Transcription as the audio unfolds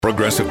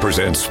Progressive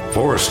presents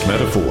Forced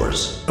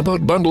Metaphors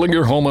about bundling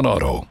your home and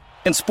auto.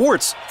 In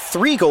sports,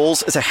 3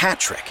 goals is a hat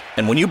trick.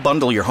 And when you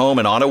bundle your home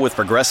and auto with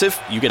Progressive,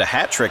 you get a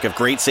hat trick of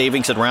great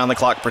savings and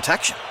round-the-clock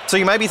protection. So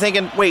you might be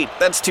thinking, wait,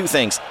 that's 2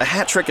 things. A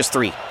hat trick is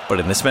 3.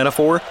 But in this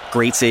metaphor,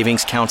 great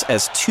savings counts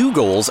as 2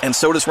 goals, and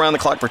so does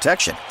round-the-clock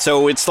protection.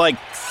 So it's like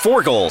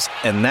 4 goals,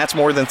 and that's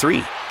more than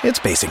 3. It's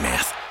basic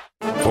math.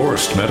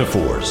 Forced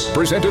Metaphors,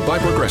 presented by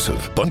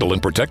Progressive. Bundle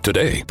and protect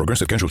today.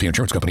 Progressive Casualty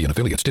Insurance Company and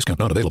affiliates. Discount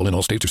not available in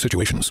all states or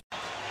situations.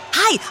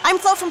 Hi, I'm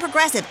Flo from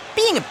Progressive.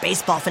 Being a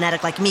baseball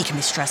fanatic like me can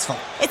be stressful.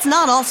 It's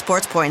not all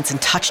sports points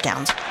and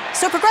touchdowns.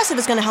 So Progressive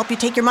is going to help you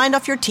take your mind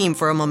off your team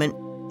for a moment.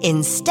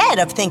 Instead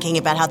of thinking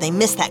about how they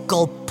missed that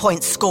goal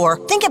point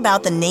score, think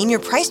about the Name Your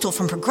Price tool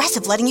from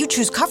Progressive, letting you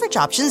choose coverage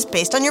options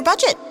based on your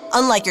budget,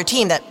 unlike your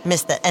team that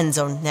missed the end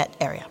zone net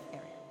area.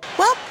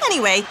 Well,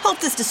 anyway, hope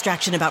this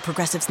distraction about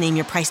Progressive's Name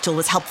Your Price tool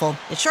was helpful.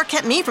 It sure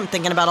kept me from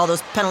thinking about all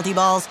those penalty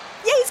balls.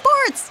 Yay,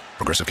 sports!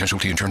 Progressive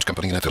Casualty Insurance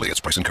Company and affiliates.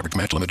 Price and coverage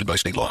match limited by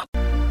state law.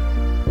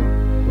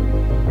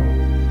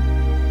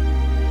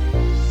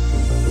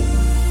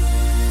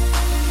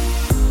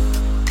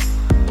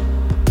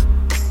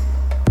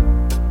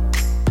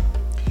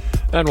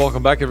 And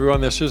welcome back,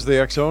 everyone. This is the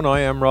X Zone.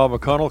 I am Rob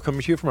McConnell,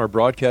 coming to you from our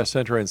broadcast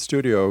center and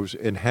studios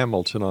in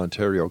Hamilton,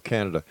 Ontario,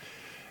 Canada.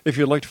 If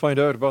you'd like to find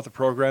out about the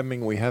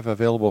programming we have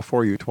available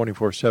for you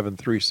 24/7,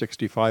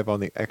 365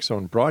 on the X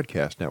Zone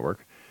Broadcast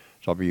Network,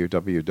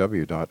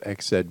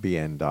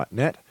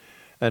 www.xzbn.net.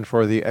 And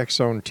for the X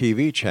Zone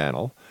TV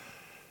channel,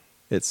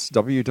 it's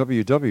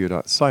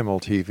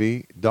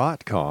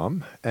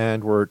www.simultv.com,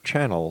 and we're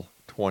channel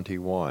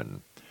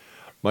 21.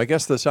 My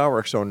guest this hour,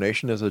 X Zone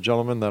Nation, is a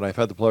gentleman that I've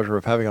had the pleasure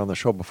of having on the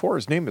show before.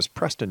 His name is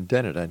PRESTON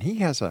DENNETT, and he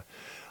has a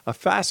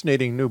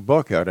fascinating new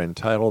book out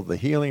entitled The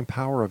Healing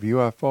Power of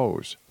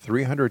UFOs,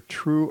 300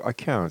 True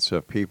Accounts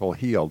of People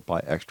Healed by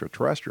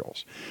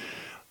Extraterrestrials.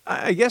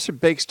 I guess it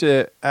begs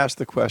to ask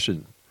the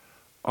question,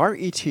 are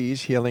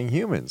ETs healing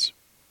humans?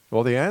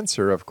 Well, the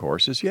answer, of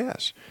course, is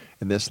yes.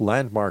 In this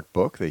landmark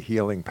book, The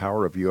Healing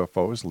Power of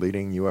UFOs,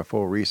 leading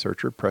UFO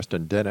researcher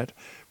PRESTON DENNETT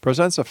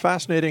presents a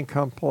fascinating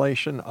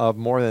compilation of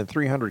more than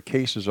 300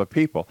 cases of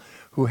people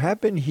who have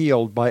been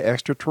healed by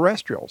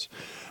extraterrestrials.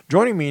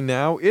 Joining me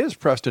now is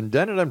PRESTON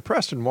DENNETT. And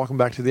Preston, welcome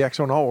back to the X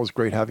Zone. Always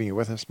great having you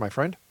with us, my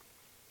friend.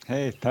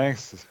 Hey,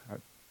 thanks.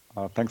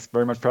 Thanks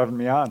very much for having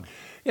me on.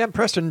 Yeah,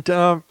 Preston,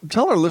 tell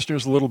our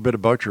listeners a little bit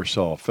about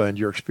yourself and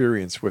your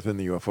experience within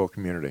the UFO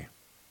community.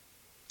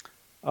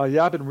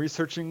 I've been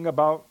researching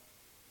about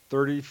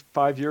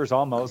 35 years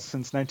almost.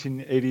 Since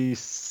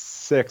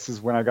 1986 is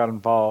when I got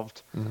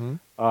involved. Mm-hmm.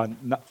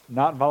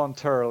 Not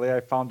voluntarily. I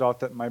found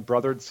out that my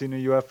brother had seen a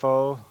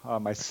UFO.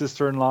 My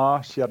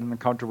sister-in-law, she had an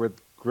encounter with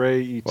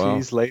gray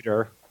ETs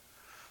later.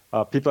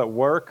 People at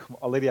work,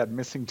 a lady had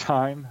missing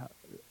time.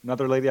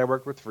 Another lady I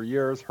worked with for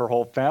years, her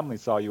whole family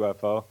saw a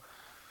UFO.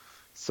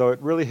 So it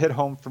really hit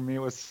home for me. It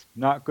was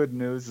not good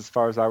news as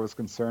far as I was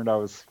concerned. I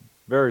was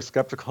very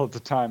skeptical at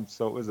the time,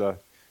 so it was a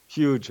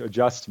huge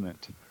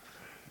adjustment.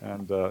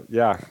 And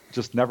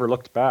just never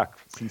looked back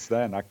since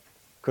then. I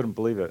couldn't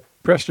believe it.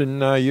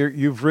 Preston,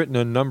 you've written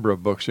a number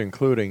of books,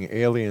 including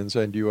Aliens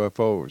and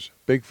UFOs,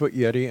 Bigfoot,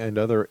 Yeti, and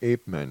Other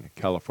Ape Men,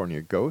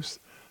 California Ghosts,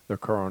 The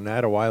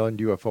Coronado Island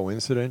UFO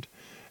Incident,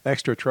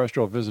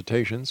 Extraterrestrial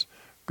Visitations,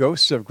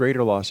 Ghosts of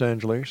Greater Los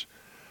Angeles,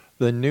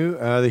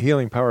 The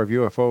Healing Power of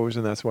UFOs,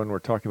 and that's one we're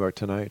talking about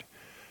tonight,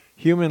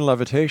 Human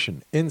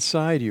Levitation,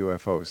 Inside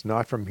UFOs,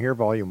 Not From Here,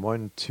 Volume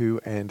 1,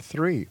 2, and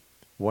 3,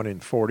 1 in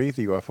 40,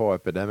 The UFO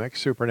Epidemic,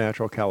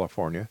 Supernatural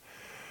California,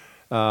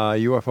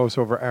 UFOs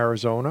over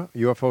Arizona,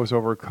 UFOs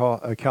over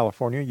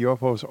California,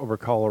 UFOs over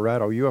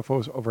Colorado,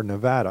 UFOs over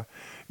Nevada,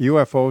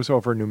 UFOs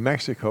over New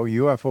Mexico,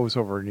 UFOs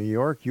over New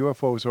York,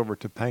 UFOs over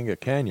Topanga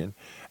Canyon,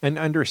 and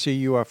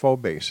Undersea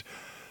UFO Base.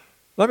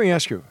 Let me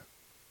ask you,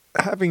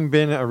 having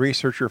been a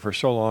researcher for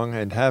so long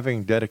and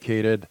having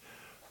dedicated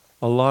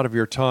a lot of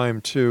your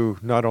time to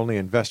not only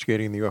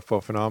investigating the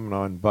UFO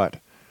phenomenon, but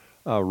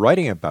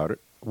writing about it,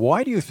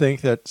 why do you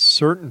think that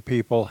certain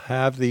people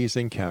have these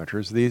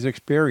encounters, these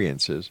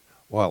experiences,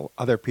 while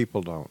other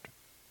people don't?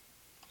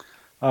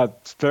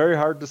 It's very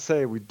hard to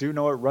say. We do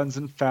know it runs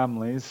in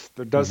families.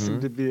 There does seem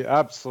to be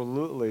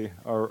absolutely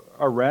a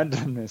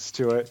randomness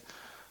to it.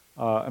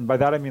 And by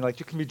that I mean,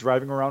 like, you can be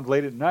driving around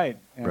late at night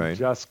and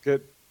just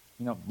get,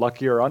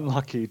 lucky or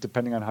unlucky,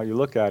 depending on how you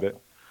look at it.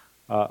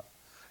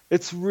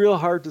 It's real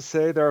hard to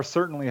say. There are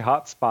certainly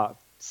hot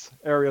spots,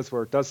 areas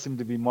where it does seem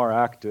to be more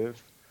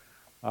active.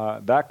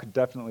 That could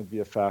definitely be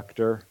a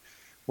factor.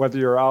 Whether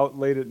you're out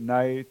late at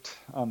night,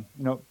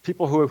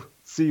 people who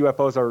see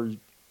UFOs are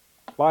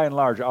by and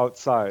large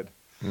outside.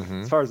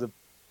 As far as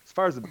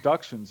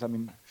abductions,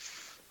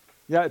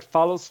 it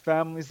follows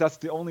families. That's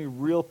the only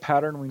real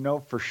pattern we know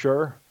for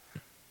sure.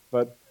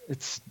 But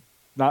it's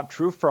not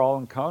true for all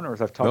encounters.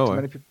 I've talked to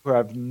many people who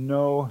have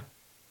no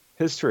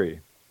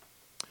history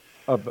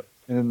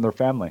in their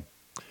family.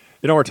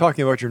 We're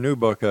talking about your new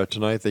book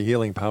tonight, The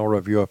Healing Power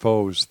of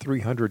UFOs,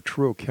 300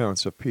 True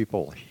Accounts of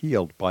People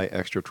Healed by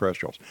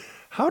Extraterrestrials.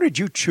 How did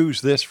you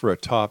choose this for a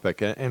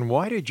topic, and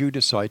why did you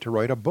decide to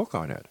write a book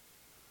on it?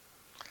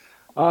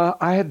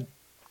 I had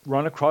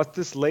run across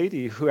this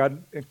lady who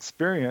had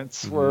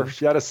experience where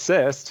she had a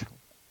cyst,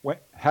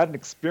 had an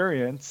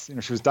experience,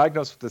 she was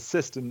diagnosed with a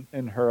cyst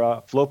in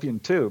her fallopian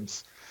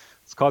tubes.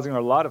 It's causing her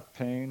a lot of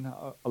pain,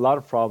 a lot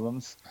of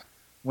problems.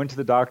 Went to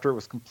the doctor, it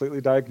was completely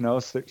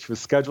diagnosed. She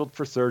was scheduled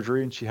for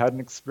surgery, and she had an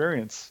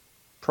experience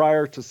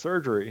prior to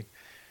surgery.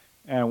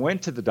 And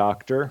went to the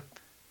doctor,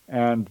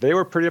 and they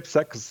were pretty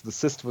upset because the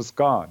cyst was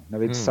gone. Now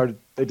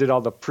they did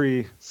all the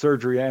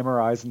pre-surgery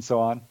MRIs and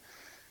so on,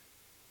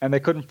 and they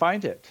couldn't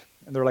find it.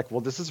 And they're like, well,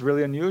 this is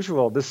really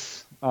unusual.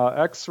 This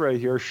X-ray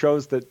here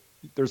shows that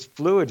there's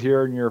fluid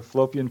here in your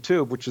fallopian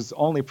tube, which is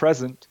only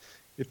present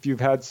if you've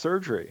had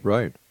surgery.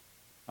 Right.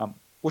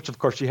 Which, of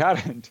course, she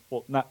hadn't.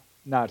 Well,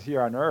 not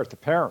here on Earth,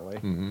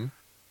 apparently.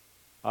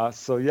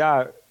 So,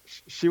 yeah,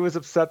 she was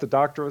upset. The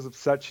doctor was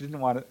upset. She didn't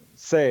want to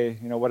say,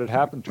 what had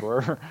happened to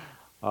her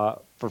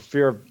for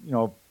fear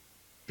of,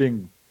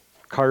 being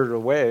carted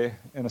away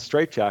in a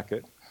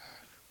straitjacket,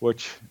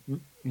 which,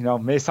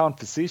 may sound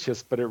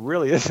facetious, but it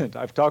really isn't.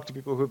 I've talked to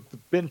people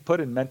who've been put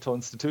in mental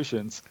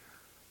institutions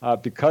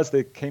because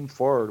they came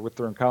forward with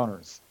their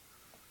encounters.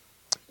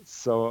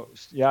 So,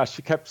 yeah,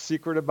 she kept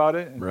secret about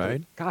it. And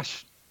right.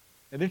 Gosh,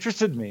 it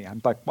interested me.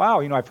 I'm like,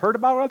 wow, I've heard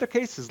about other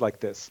cases like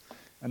this.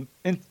 And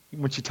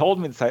when she told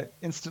me this, I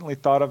instantly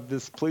thought of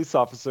this police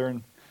officer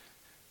in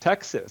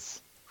Texas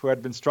who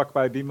had been struck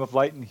by a beam of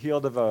light and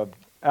healed of a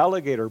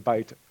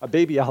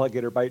baby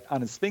alligator bite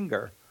on his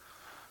finger.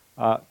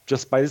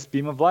 Just by this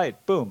beam of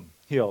light, boom,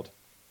 healed.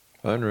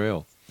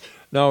 Unreal.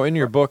 Now, in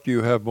your book,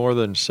 you have more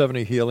than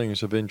 70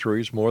 healings of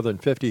injuries, more than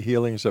 50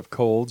 healings of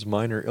colds,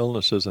 minor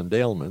illnesses, and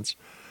ailments,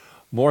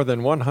 more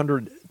than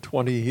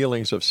 120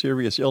 healings of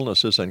serious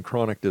illnesses and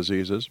chronic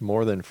diseases,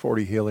 more than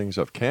 40 healings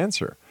of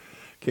cancer,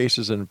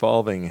 cases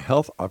involving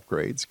health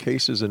upgrades,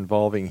 cases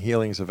involving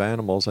healings of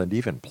animals and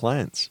even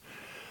plants,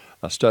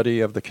 a study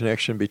of the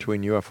connection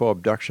between UFO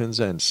abductions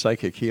and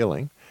psychic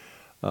healing,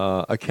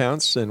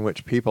 accounts in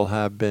which people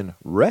have been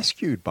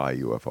rescued by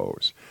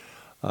UFOs.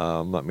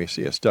 Let me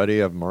see, a study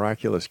of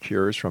miraculous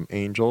cures from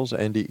angels,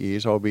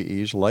 NDEs,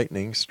 OBEs,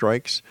 lightning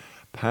strikes,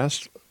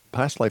 past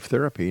life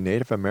therapy,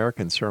 Native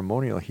American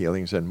ceremonial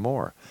healings, and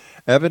more.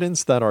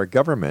 Evidence that our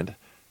governments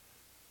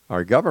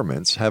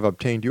have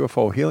obtained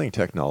UFO healing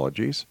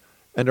technologies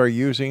and are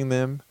using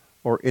them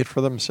or it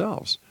for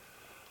themselves.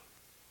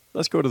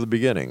 Let's go to the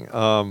beginning.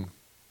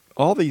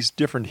 All these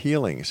different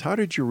healings, how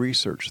did you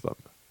research them?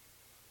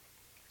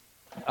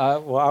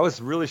 Well, I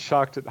was really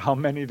shocked at how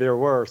many there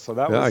were. So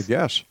that was, I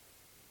guess.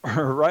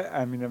 Right.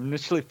 I mean, I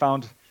initially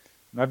found,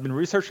 and I've been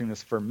researching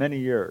this for many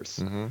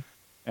years,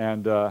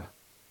 and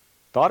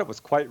thought it was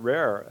quite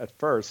rare at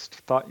first.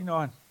 Thought,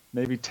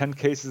 maybe 10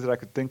 cases that I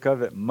could think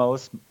of at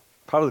most,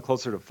 probably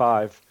closer to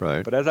 5.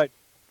 Right. But as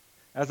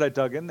I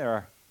dug in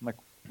there, I'm like,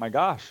 my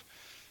gosh,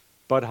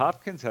 Bud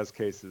Hopkins has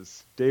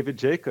cases, David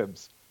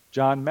Jacobs,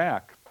 John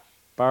Mack,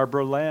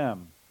 Barbara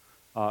Lamb.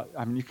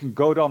 You can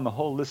go down the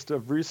whole list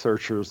of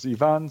researchers,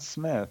 Yvonne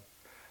Smith,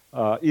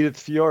 Edith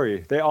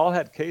Fiore. They all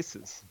had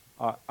cases.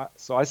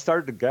 So I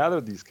started to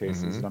gather these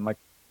cases, and I'm like,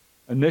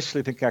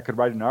 initially thinking I could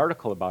write an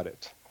article about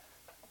it.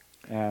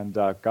 And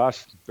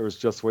gosh, there was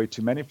just way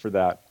too many for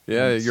that.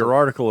 Yeah, your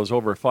article is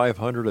over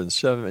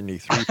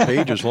 573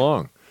 pages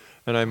long.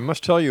 And I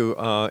must tell you,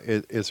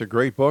 it's a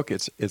great book.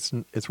 It's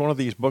one of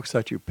these books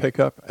that you pick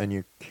up and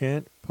you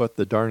can't put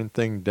the darn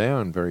thing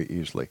down very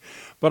easily.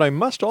 But I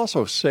must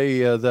also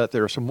say that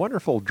there are some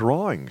wonderful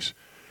drawings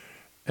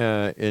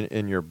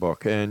in your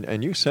book,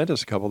 and you sent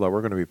us a couple that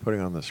we're going to be putting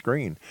on the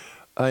screen.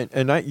 I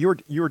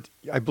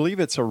believe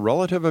it's a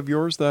relative of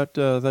yours that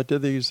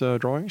did these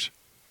drawings.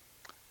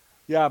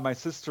 Yeah, my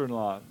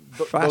sister-in-law.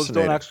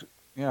 Fascinating.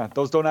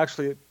 Those don't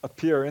actually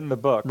appear in the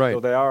book. Right.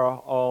 So they are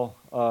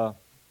all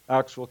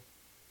actual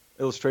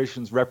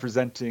illustrations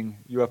representing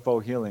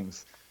UFO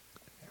healings.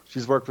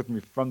 She's worked with me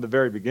from the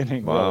very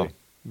beginning. Wow. Really.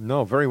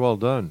 No, very well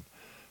done.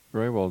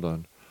 Very well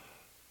done.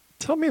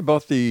 Tell me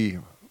about the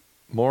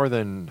more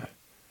than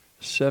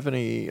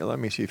 50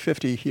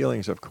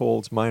 healings of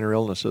colds, minor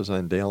illnesses,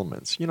 and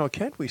ailments.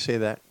 Can't we say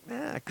that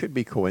it could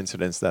be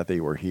coincidence that they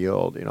were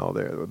healed?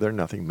 They're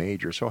nothing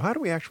major. So how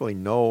do we actually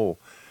know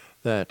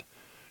that,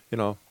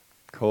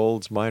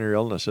 colds, minor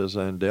illnesses,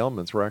 and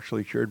ailments were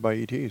actually cured by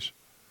ETs?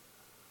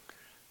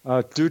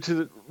 Due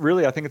to,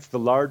 really, I think it's the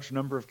large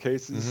number of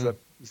cases that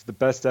is the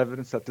best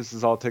evidence that this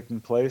is all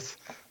taking place.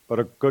 But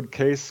a good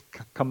case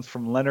comes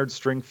from Leonard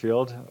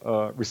Stringfield,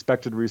 a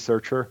respected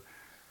researcher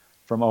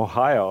from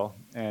Ohio,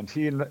 and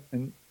he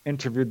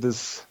interviewed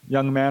this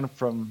young man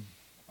from,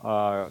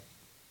 I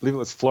believe it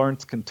was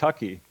Florence,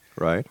 Kentucky,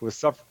 right, who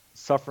was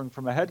suffering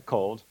from a head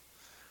cold,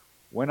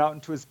 went out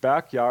into his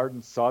backyard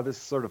and saw this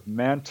sort of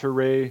manta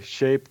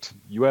ray-shaped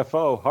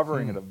UFO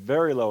hovering at a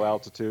very low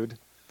altitude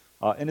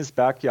in his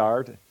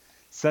backyard,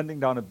 sending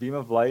down a beam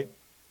of light,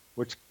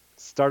 which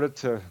started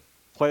to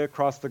play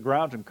across the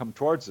ground and come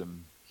towards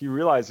him. He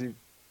realized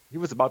he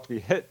was about to be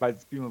hit by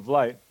this beam of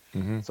light,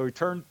 so he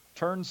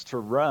turns to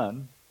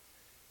run,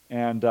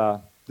 and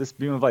this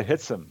beam of light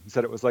hits him. He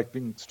said it was like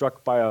being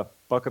struck by a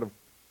bucket of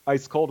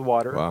ice cold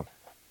water. Wow.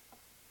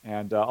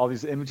 And all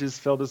these images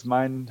filled his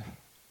mind,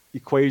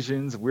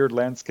 equations, weird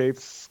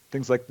landscapes,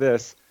 things like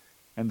this.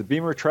 And the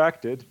beam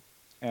retracted,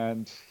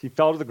 and he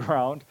fell to the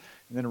ground,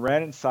 and then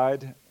ran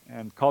inside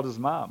and called his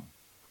mom.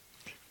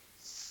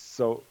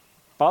 So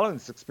following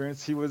this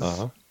experience,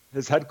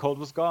 his head cold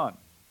was gone.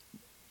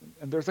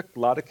 And there's a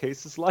lot of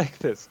cases like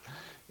this.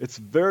 It's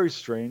very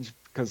strange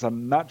because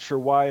I'm not sure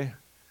why,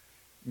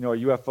 a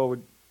UFO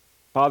would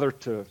bother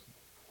to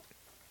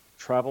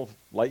travel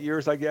light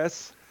years, I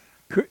guess,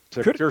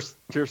 to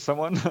cure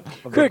someone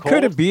of their cold.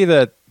 Could it be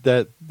that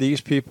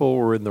these people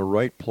were in the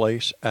right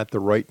place at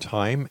the right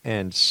time,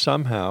 and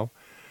somehow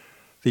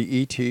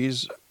the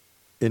ETs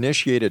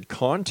initiated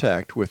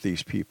contact with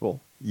these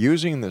people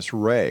using this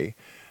ray,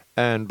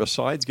 and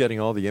besides getting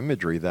all the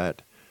imagery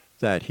that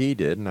he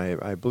did, and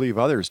I believe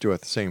others do at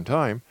the same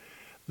time,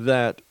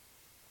 that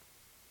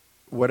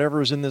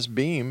whatever is in this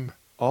beam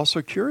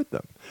also cured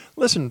them?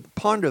 Listen,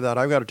 ponder that.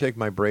 I've got to take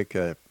my break,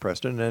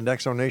 Preston. And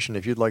Exo Nation,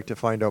 if you'd like to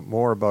find out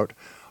more about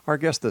our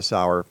guest this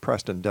hour,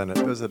 Preston Dennett,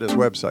 visit his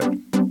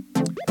website.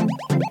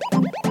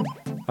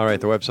 All right,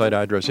 the website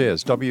address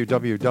is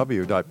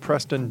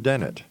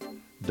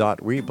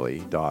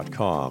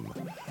www.prestondennett.weebly.com.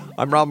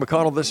 I'm Rob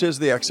McConnell. This is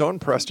the X Zone.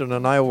 Preston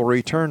and I will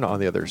return on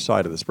the other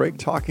side of this break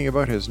talking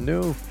about his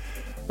new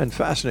and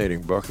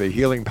fascinating book, The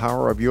Healing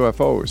Power of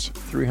UFOs,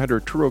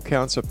 300 True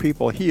Accounts of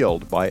People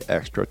Healed by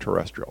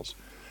Extraterrestrials.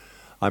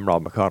 I'm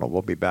Rob McConnell.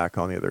 We'll be back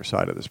on the other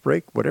side of this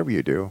break. Whatever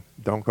you do,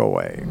 don't go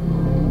away.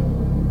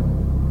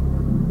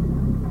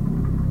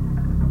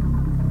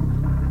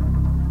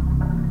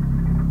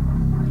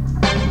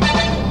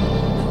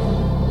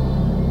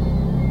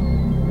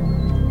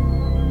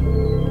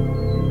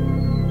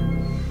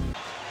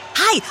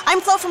 Hi,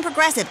 I'm Flo from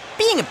Progressive.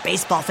 Being a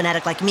baseball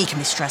fanatic like me can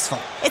be stressful.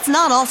 It's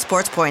not all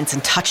sports points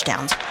and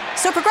touchdowns.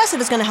 So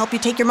Progressive is going to help you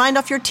take your mind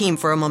off your team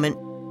for a moment.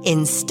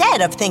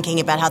 Instead of thinking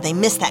about how they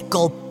missed that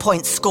goal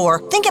point score,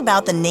 think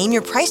about the Name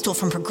Your Price tool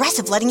from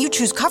Progressive, letting you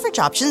choose coverage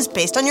options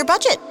based on your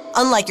budget,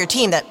 unlike your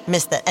team that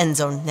missed the end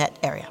zone net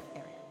area.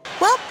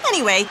 Well,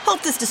 anyway,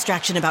 hope this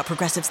distraction about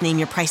Progressive's Name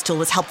Your Price tool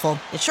was helpful.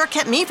 It sure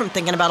kept me from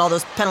thinking about all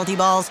those penalty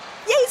balls.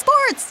 Yay,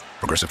 sports!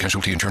 Progressive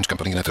Casualty Insurance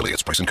Company and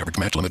affiliates. Price and coverage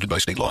match limited by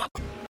state law.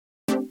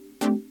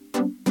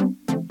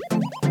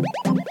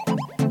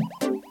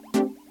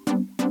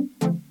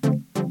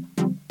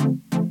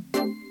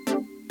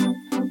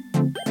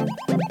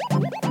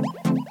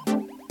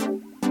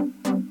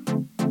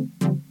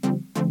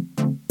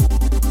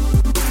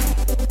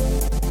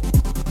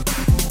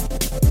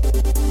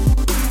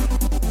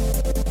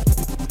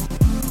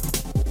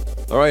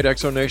 All right,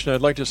 Exo Nation,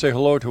 I'd like to say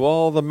hello to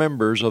all the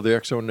members of the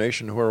Exo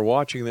Nation who are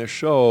watching this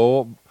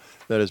show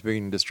that is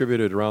being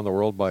distributed around the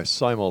world by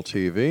Simul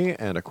TV.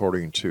 And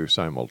according to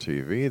Simul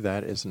TV,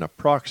 that is an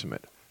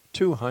approximate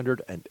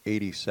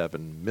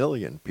 287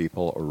 million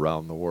people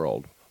around the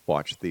world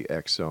watch the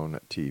X Zone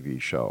TV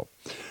show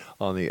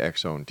on the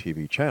X Zone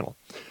TV channel.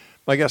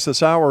 My guest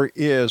this hour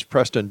is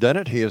Preston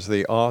Dennett. He is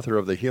the author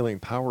of The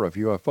Healing Power of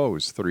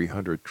UFOs,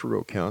 300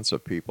 True Accounts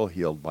of People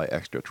Healed by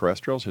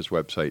Extraterrestrials. His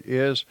website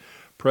is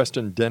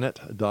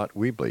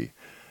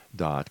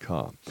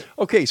prestondennett.weebly.com.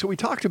 Okay, so we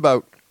talked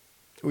about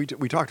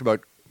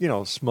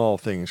small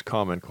things,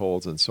 common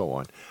colds and so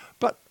on.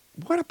 But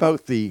what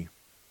about the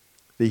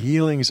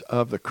healings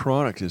of the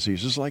chronic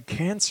diseases like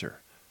cancer?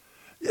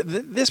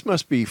 This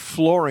must be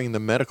flooring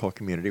the medical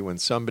community when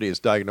somebody is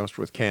diagnosed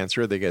with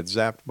cancer, they get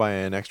zapped by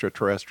an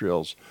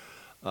extraterrestrial's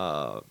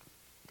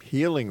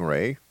healing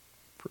ray,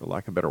 for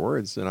lack of better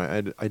words. And I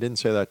didn't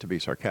say that to be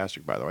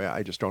sarcastic, by the way.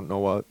 I just don't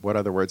know what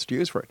other words to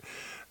use for it.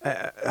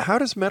 How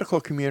does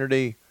medical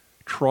community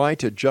try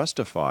to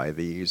justify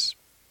these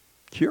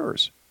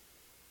cures?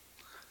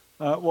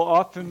 Well,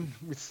 often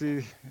we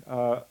see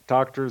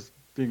doctors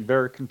being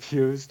very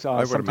confused,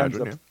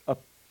 sometimes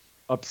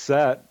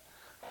upset,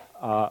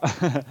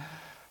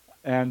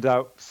 and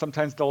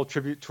sometimes they'll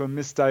attribute to a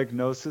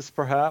misdiagnosis,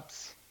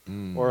 perhaps,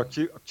 or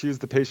accuse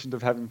the patient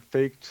of having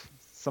faked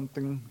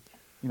something,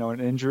 an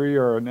injury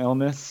or an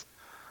illness.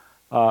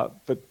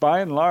 But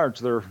by and large,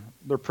 they're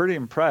pretty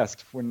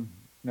impressed when,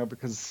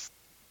 because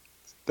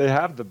they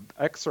have the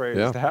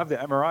X-rays, they have the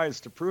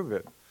MRIs to prove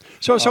it.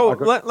 So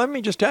let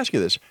me just ask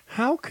you this: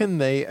 how can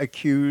they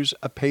accuse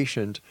a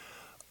patient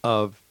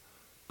of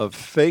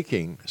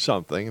faking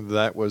something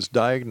that was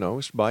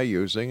diagnosed by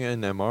using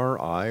an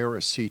MRI or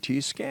a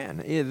CT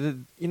scan?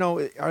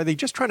 Are they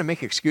just trying to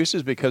make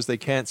excuses because they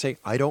can't say,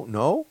 "I don't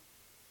know"?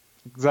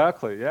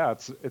 Exactly. Yeah,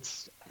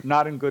 it's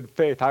not in good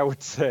faith, I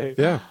would say.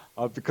 Yeah.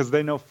 Because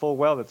they know full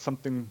well that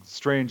something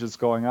strange is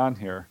going on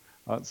here.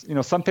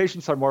 Some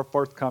patients are more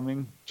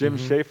forthcoming. Jim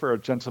Schaefer, a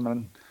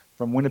gentleman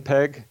from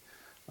Winnipeg,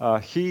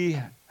 he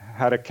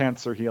had a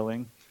cancer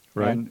healing,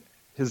 and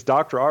his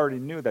doctor already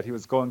knew that he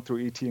was going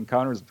through ET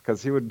encounters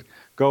because he would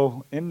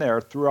go in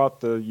there throughout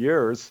the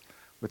years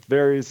with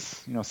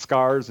various,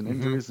 scars and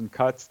injuries and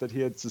cuts that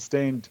he had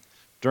sustained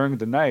during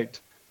the night,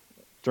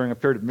 during a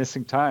period of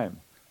missing time,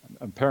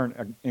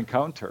 apparent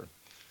encounter.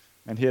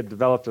 and he had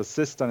developed a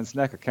cyst on his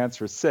neck, a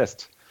cancerous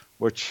cyst,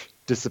 which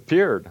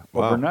disappeared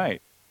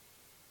overnight.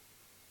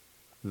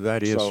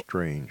 That is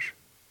strange.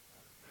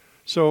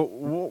 So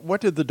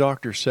what did the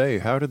doctor say?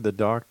 How did the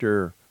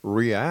doctor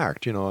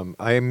react?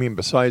 I mean,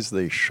 besides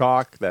the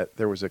shock that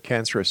there was a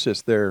cancerous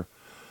cyst there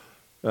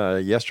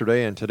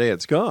yesterday and today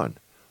it's gone,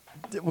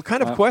 what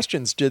kind of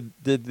questions did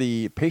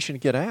the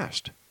patient get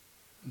asked?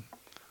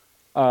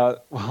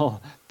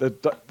 Well,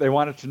 they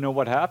wanted to know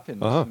what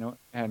happened,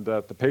 and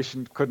the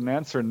patient couldn't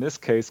answer in this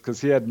case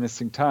because he had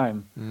missing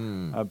time.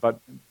 But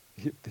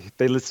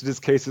they listed his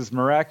case as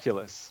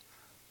miraculous,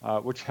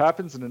 which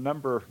happens in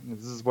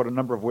this is what a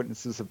number of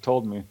witnesses have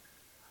told me,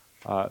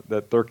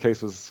 that their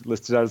case was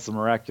listed as a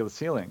miraculous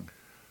healing,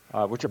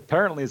 which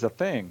apparently is a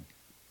thing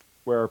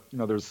where,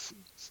 there's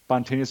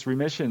spontaneous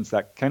remissions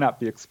that cannot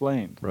be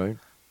explained. Right.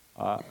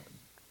 A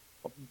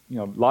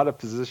lot of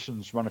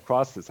physicians run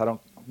across this. I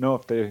don't know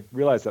if they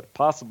realize that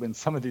possibly in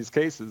some of these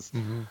cases,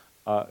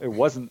 it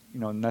wasn't,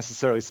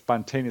 necessarily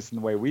spontaneous in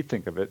the way we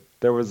think of it.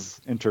 There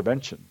was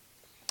intervention.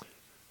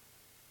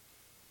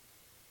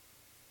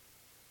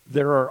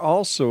 There are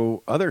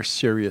also other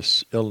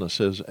serious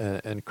illnesses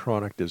and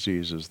chronic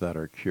diseases that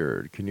are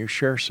cured. Can you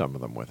share some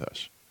of them with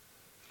us?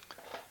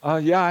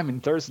 Yeah,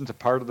 there isn't a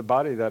part of the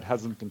body that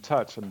hasn't been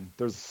touched.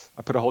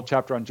 I put a whole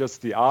chapter on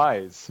just the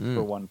eyes,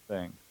 for one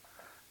thing.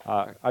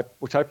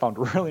 Which I found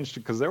really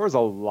interesting because there was a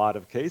lot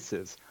of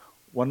cases.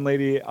 One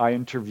lady I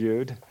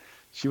interviewed,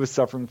 she was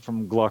suffering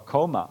from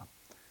glaucoma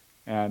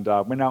and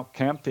went out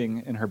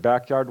camping in her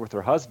backyard with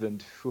her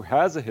husband, who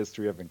has a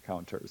history of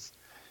encounters,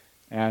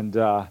 and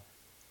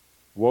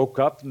woke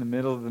up in the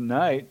middle of the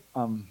night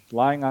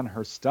lying on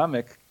her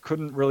stomach,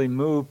 couldn't really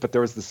move, but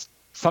there was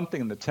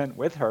something in the tent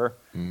with her.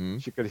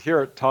 She could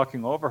hear it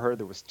talking over her.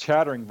 There was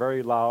chattering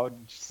very loud.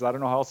 She says, I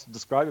don't know how else to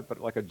describe it, but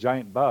like a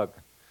giant bug.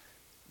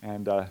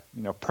 And,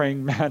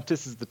 praying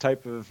mantis is the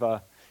type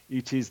of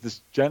ETs this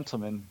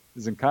gentleman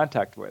is in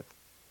contact with.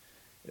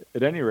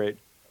 At any rate,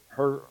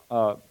 her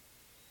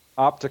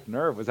optic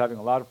nerve was having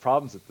a lot of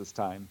problems at this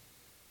time.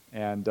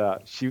 And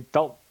she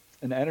felt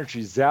an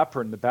energy zap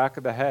her in the back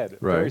of the head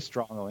very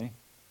strongly,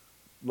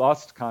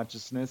 lost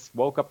consciousness,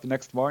 woke up the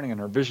next morning, and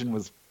her vision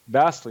was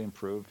vastly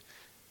improved,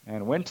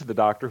 and went to the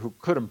doctor, who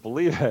couldn't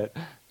believe it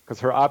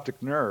because her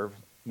optic nerve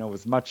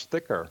was much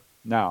thicker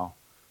now.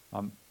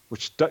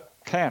 Which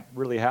can't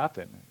really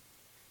happen.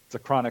 It's a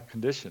chronic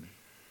condition.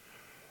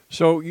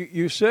 So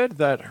you said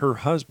that her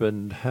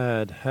husband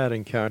had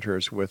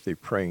encounters with the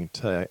praying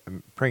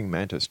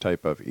mantis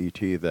type of ET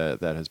that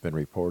has been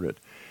reported.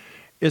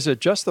 Is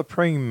it just the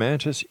praying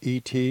mantis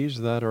ETs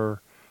that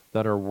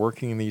are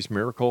working these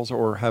miracles,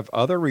 or have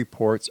other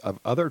reports of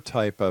other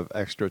type of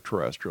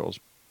extraterrestrials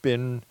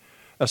been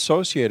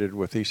associated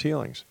with these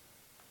healings?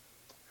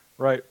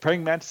 Right.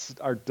 Praying mantis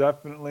are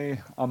definitely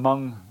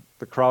among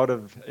the crowd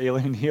of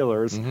alien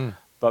healers,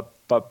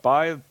 but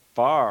by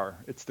far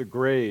it's the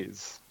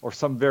Greys, or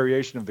some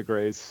variation of the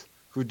Greys,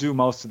 who do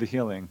most of the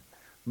healing.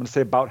 I'm going to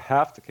say about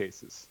half the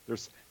cases.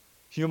 There's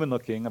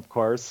human-looking, of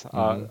course.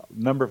 A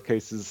number of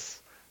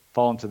cases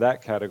fall into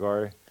that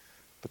category.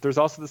 But there's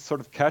also this sort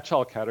of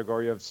catch-all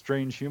category of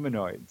strange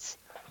humanoids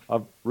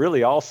of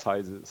really all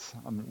sizes.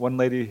 One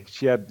lady,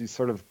 she had these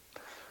sort of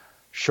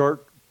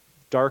short,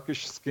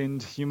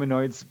 darkish-skinned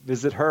humanoids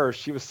visit her.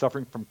 She was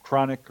suffering from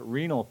chronic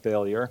renal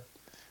failure,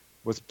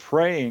 was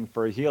praying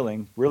for a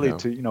healing, really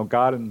to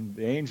God and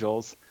the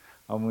angels,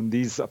 when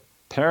these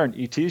apparent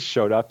ETs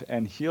showed up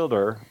and healed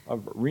her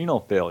of renal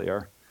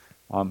failure.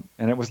 And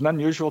it was an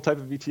unusual type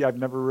of ET. I've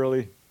never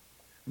really,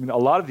 a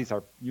lot of these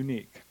are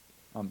unique,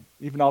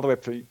 even all the way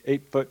up to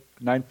 8-foot,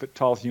 9-foot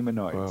tall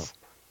humanoids.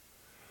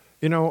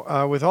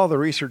 Wow. With all the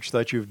research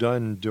that you've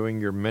done doing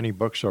your many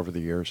books over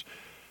the years,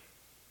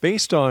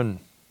 based on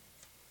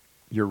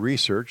your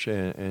research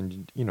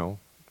and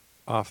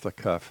off the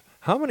cuff,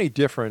 how many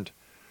different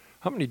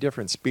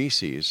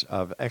species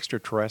of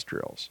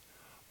extraterrestrials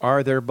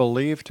are there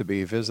believed to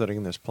be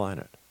visiting this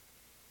planet?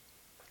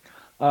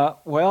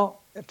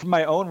 Well, from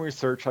my own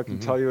research, I can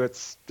tell you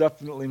it's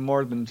definitely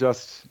more than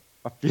just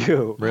a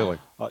few. Really?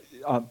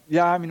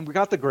 Yeah, we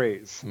got the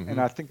Greys, and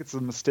I think it's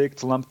a mistake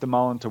to lump them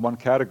all into one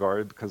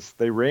category because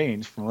they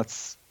range from,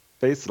 let's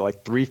face it,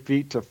 like 3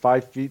 feet to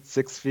 5 feet,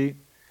 6 feet,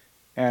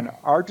 and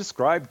are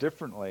described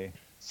differently.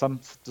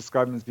 Some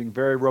describe them as being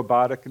very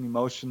robotic and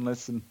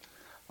emotionless, and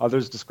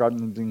others describe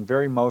them as being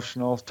very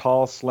emotional,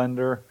 tall,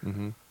 slender.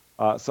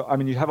 So,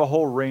 you have a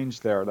whole range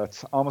there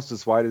that's almost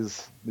as wide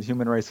as the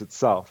human race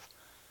itself.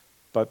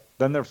 But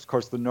then there's, of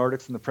course, the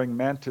Nordics and the praying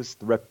mantis,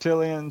 the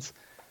reptilians,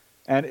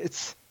 and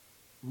it's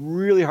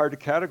really hard to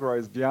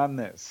categorize beyond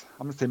this.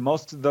 I'm going to say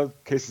most of the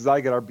cases I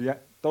get are beyond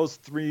those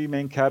three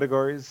main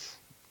categories,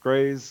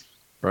 Greys,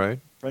 right,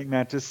 praying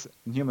mantis,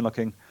 and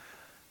human-looking.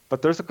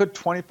 But there's a good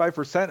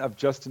 25% of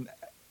just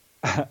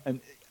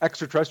an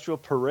extraterrestrial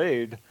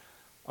parade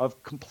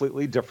of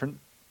completely different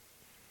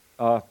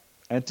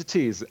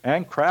entities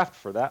and craft,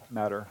 for that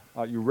matter.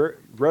 You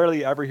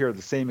rarely ever hear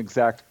the same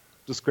exact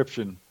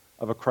description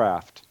of a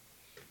craft.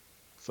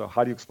 So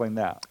how do you explain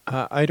that?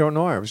 I don't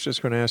know. I was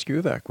just going to ask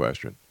you that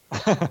question.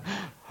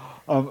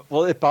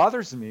 Well, it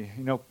bothers me.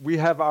 We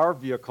have our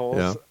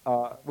vehicles,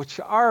 which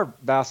are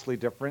vastly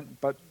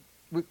different, but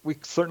we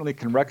certainly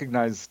can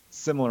recognize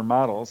similar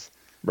models.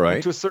 Right.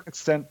 And to a certain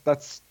extent,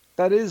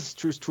 that is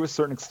true to a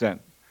certain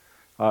extent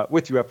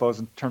with UFOs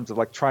in terms of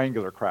like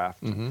triangular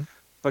craft. Mm-hmm.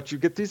 But you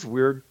get these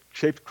weird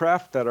shaped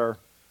craft that are,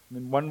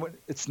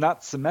 it's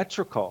not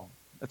symmetrical.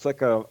 It's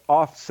like a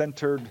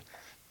off-centered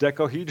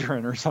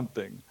dodecahedron or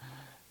something.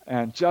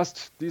 And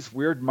just these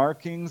weird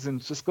markings, and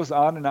it just goes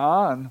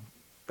on,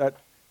 that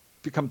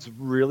becomes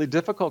really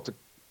difficult to,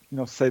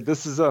 say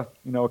this is a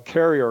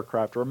carrier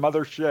craft or a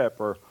mothership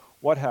or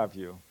what have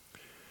you.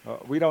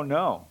 We don't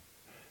know.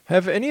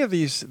 Have any of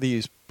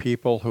these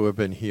people who have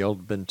been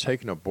healed been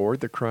taken aboard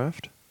the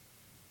craft?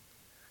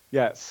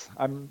 Yes.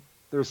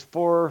 There's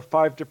 4 or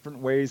 5 different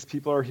ways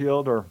people are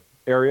healed, or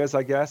areas,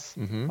 I guess.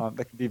 Mm-hmm.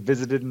 That can be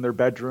visited in their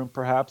bedroom,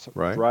 perhaps.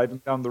 Right.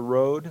 Driving down the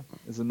road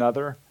is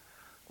another.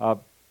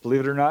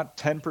 Believe it or not,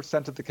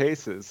 10% of the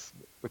cases,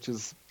 which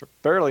is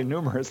fairly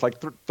numerous, like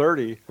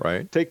 30,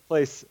 right, take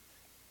place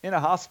in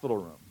a hospital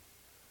room.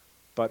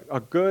 But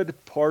a good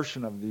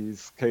portion of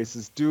these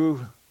cases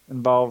do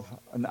involve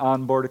an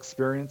onboard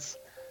experience,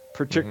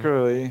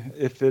 particularly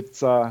if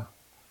it's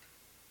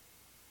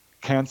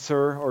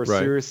cancer or right,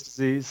 serious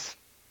disease,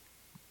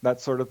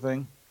 that sort of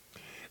thing.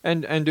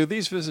 And do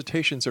these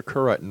visitations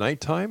occur at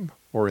nighttime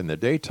or in the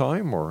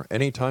daytime or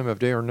any time of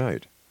day or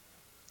night?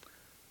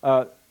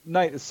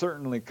 Night is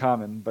certainly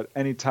common, but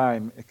any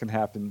time it can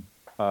happen.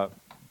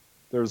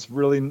 There's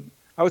really,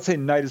 I would say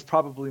night is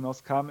probably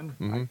most common.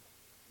 Mm-hmm.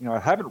 I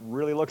haven't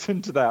really looked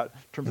into that in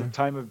terms of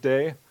time of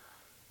day,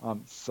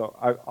 so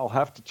I'll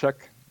have to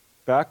check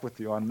back with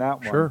you on that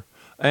one. Sure.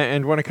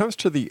 And when it comes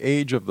to the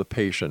age of the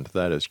patient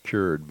that is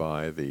cured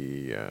by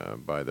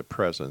the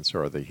presence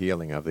or the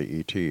healing of the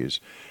ETs,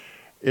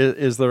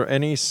 is there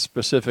any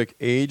specific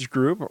age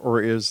group,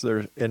 or is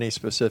there any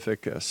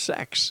specific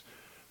sex,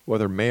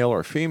 whether male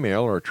or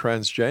female or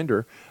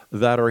transgender,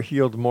 that are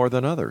healed more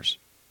than others?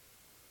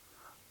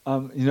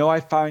 I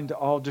find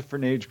all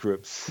different age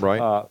groups.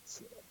 Right.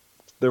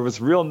 There was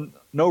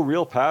no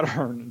real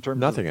pattern in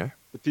terms of the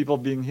people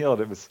being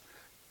healed. It was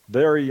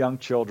very young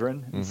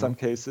children in some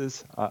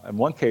cases. In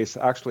one case,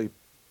 actually,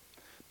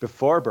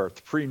 before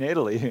birth,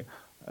 prenatally,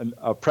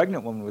 a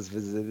pregnant woman was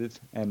visited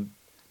and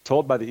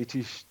told by the ET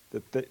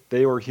that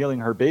they were healing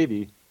her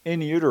baby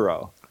in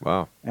utero.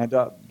 Wow. And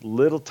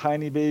little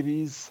tiny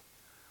babies,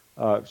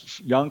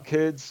 young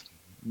kids,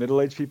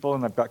 middle-aged people,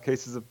 and I've got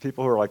cases of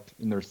people who are like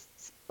in their,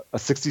 a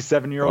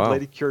 67-year-old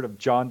lady cured of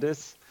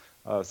jaundice,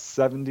 a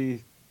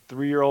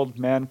 73-year-old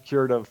man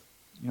cured of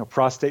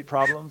prostate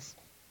problems.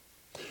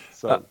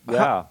 So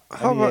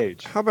any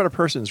age. How about a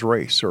person's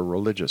race or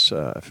religious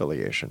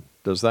affiliation?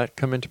 Does that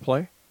come into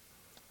play?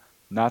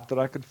 Not that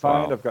I could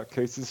find. Wow. I've got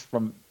cases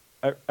from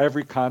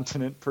every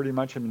continent pretty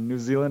much. New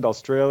Zealand,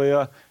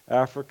 Australia,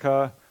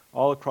 Africa,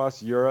 all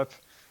across Europe.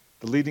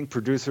 The leading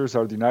producers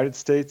are the United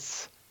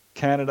States,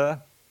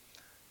 Canada,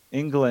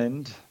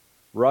 England,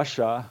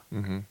 Russia,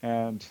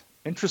 and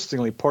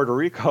interestingly, Puerto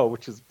Rico,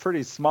 which is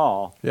pretty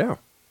small. Yeah.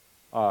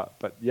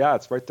 But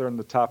it's right there in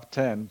the top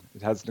 10.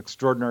 It has an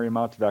extraordinary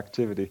amount of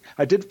activity.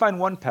 I did find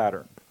one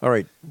pattern. All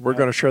right. We're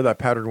going to share that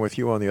pattern with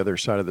you on the other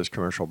side of this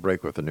commercial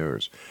break with the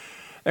news.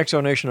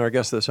 Exonation, our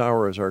guest this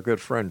hour is our good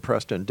friend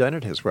Preston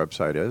Dennett. His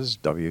website is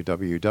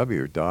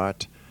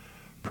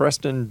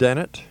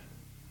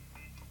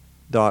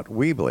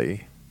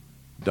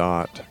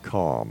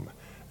www.prestondennett.weebly.com.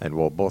 And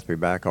we'll both be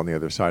back on the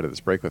other side of this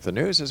break with the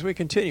news as we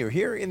continue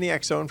here in the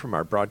X Zone from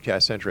our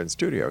broadcast center and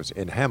studios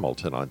in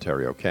Hamilton,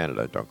 Ontario,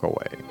 Canada. Don't go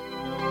away.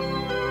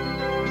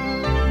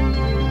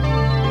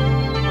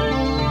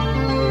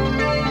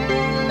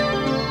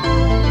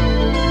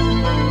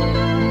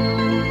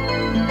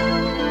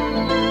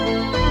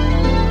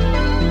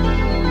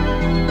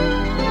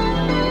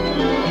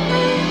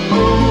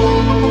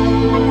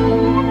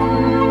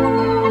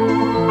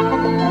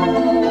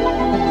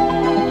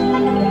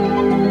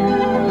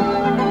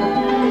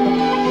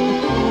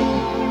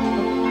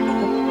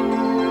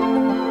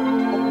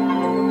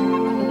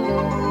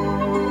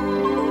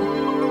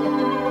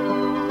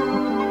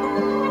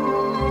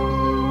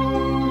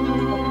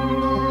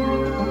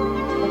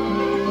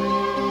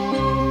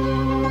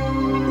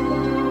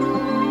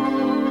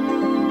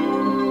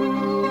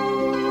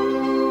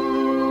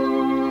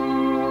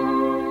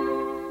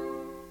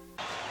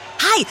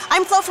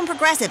 I'm Flo from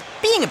Progressive.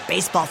 Being a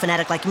baseball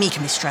fanatic like me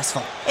can be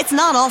stressful. It's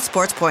not all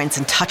sports points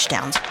and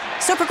touchdowns.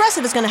 So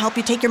Progressive is going to help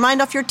you take your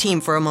mind off your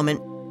team for a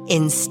moment.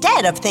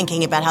 Instead of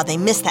thinking about how they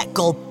missed that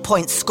goal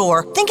point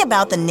score, think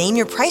about the Name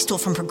Your Price tool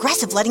from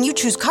Progressive, letting you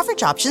choose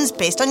coverage options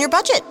based on your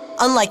budget,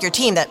 unlike your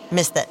team that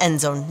missed the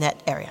end zone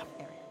net area.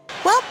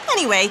 Well,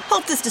 anyway,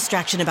 hope this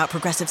distraction about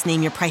Progressive's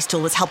Name Your Price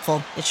tool was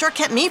helpful. It sure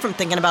kept me from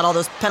thinking about all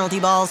those penalty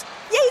balls.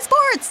 Yay,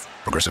 sports!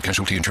 Progressive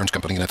Casualty Insurance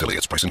Company and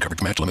Affiliates. Price and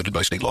coverage match limited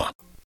by state law.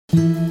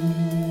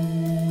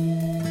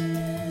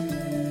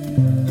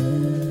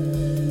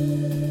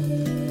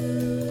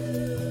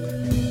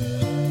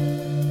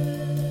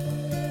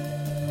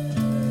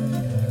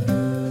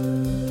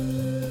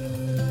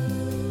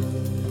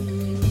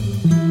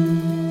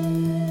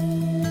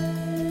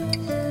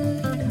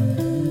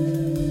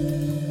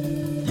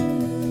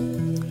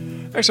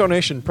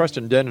 Nation,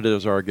 Preston Dennett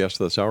is our guest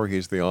this hour.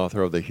 He's the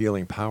author of The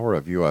Healing Power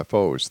of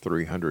UFOs,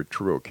 300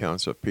 True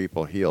Accounts of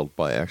People Healed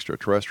by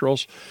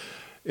Extraterrestrials.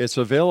 It's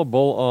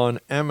available on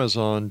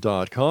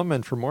Amazon.com.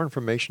 And for more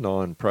information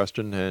on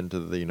Preston and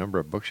the number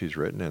of books he's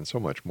written and so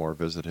much more,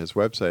 visit his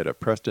website at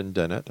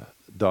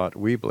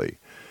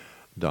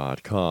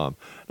prestondennett.weebly.com.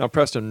 Now,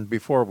 Preston,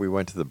 before we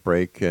went to the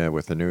break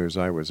with the news,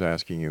 I was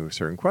asking you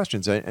certain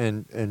questions.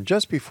 And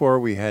just before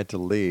we had to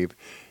leave,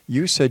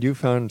 you said you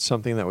found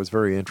something that was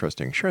very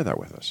interesting. Share that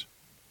with us.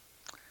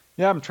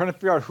 Yeah, I'm trying to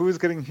figure out who's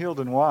getting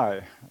healed and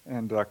why.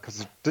 And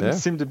because there didn't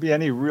seem to be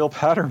any real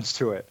patterns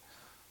to it.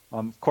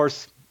 Of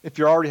course, if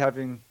you're already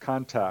having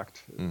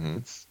contact,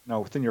 it's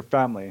within your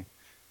family,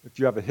 if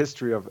you have a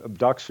history of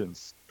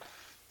abductions,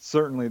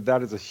 certainly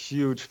that is a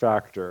huge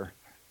factor.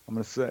 I'm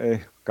going to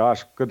say,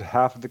 gosh, good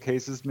half of the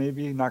cases,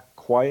 maybe not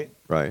quite.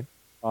 Right.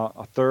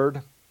 A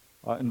third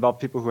involve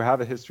people who have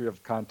a history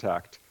of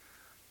contact.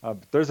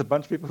 But there's a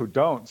bunch of people who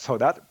don't, so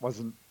that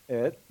wasn't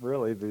it,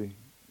 really.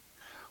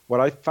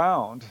 What I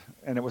found,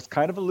 and it was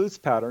kind of a loose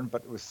pattern,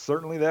 but it was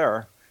certainly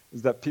there,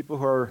 is that people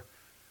who are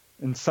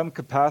in some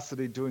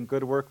capacity doing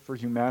good work for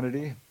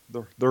humanity,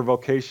 their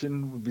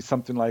vocation would be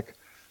something like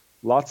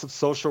lots of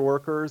social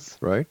workers,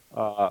 right?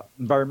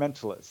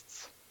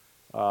 Environmentalists,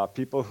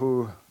 people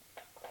who,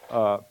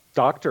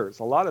 doctors,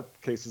 a lot of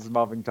cases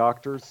involving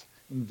doctors,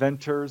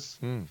 inventors,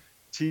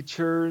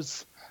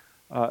 teachers,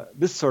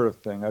 this sort of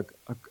thing.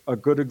 A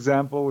good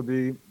example would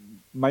be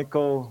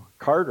Michael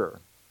Carter,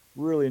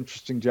 really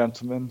interesting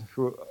gentleman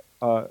who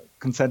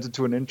consented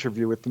to an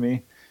interview with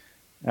me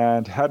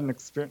and had an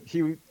experience.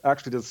 He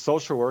actually does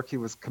social work. He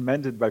was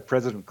commended by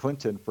President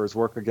Clinton for his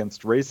work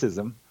against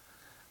racism.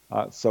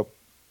 So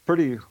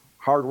pretty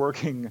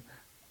hardworking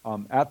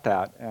at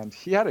that. And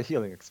he had a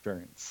healing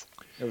experience.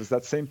 It was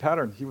that same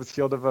pattern. He was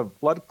healed of a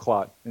blood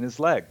clot in his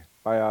leg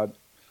by a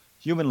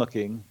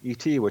human-looking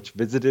ET, which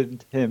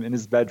visited him in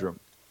his bedroom.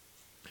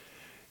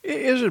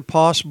 Is it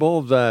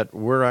possible that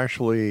we're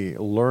actually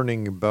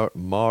learning about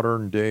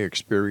modern-day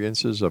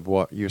experiences of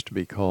what used to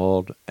be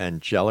called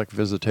angelic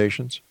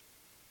visitations?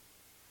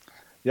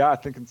 Yeah, I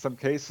think in some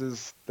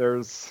cases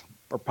we're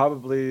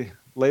probably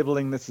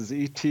labeling this as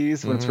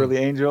ETs when it's really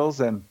angels,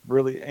 and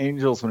really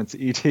angels when it's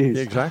ETs.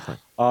 Exactly.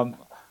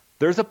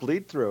 There's a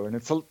bleed-through, and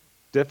it's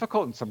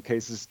difficult in some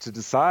cases to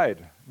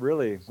decide,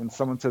 really, when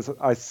someone says,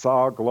 I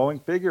saw a glowing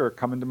figure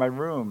come into my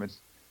room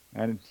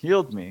and it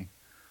healed me.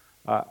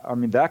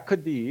 That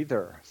could be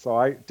either. So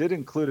I did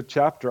include a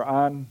chapter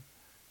on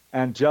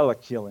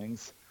angelic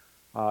healings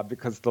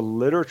because the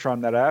literature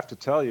on that, I have to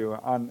tell you,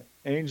 on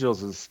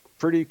angels is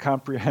pretty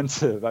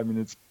comprehensive.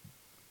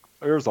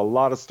 There's a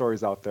lot of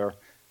stories out there,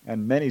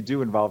 and many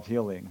do involve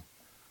healing.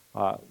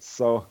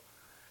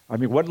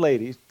 One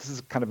lady, this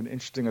is kind of an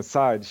interesting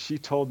aside, she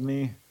told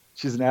me,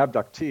 she's an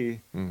abductee,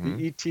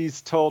 the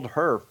ETs told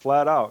her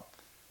flat out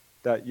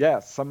that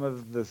yes, some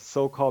of the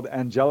so-called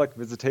angelic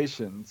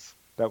visitations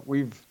that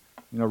we've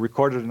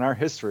recorded in our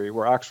history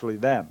were actually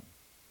them.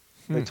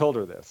 They told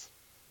her this.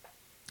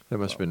 That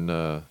must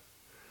have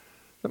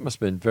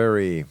been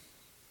very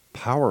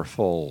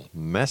powerful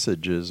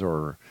messages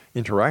or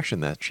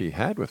interaction that she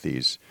had with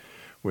these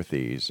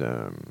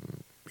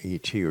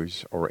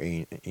ETs or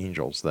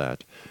angels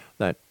that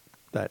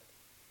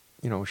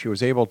she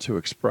was able to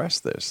express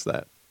this,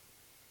 that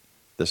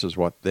this is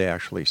what they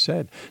actually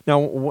said. Now,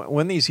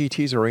 when these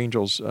ETs or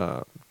angels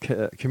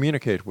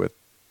communicate with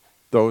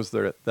those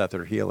that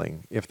they're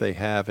healing, if they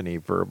have any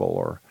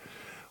verbal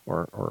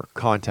or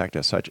contact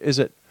as such, is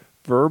it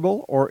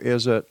verbal or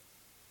is it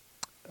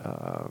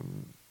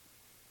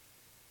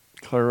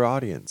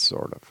clairaudience,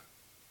 sort of?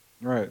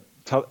 Right.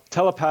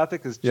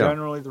 Telepathic is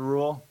generally the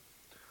rule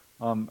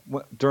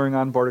during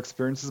onboard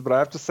experiences, but I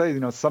have to say,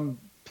 some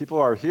people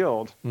are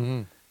healed,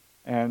 and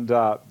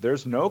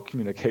there's no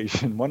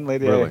communication. One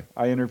lady really?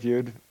 I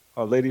interviewed,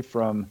 a lady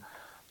from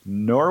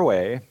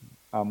Norway,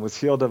 was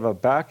healed of a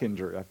back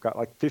injury. I've got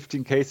like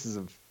 15 cases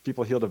of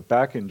people healed of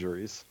back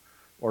injuries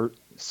or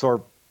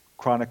sore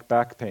chronic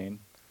back pain.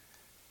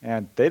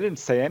 And they didn't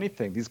say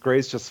anything. These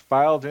grays just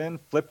filed in,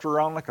 flipped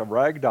around like a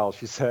rag doll,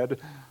 she said.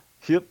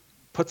 He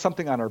put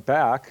something on her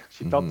back.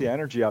 She felt the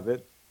energy of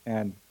it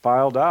and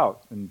filed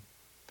out, and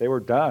they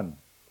were done.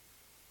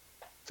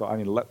 So,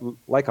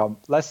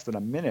 less than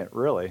a minute,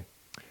 really.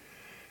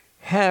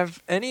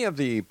 Have any of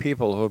the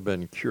people who have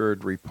been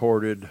cured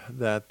reported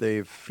that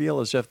they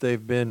feel as if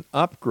they've been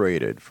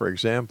upgraded? For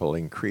example,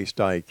 increased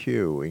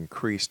IQ,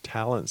 increased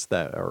talents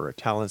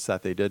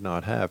that they did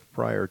not have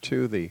prior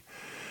to the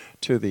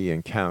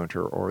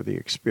encounter or the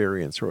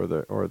experience or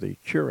the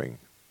curing?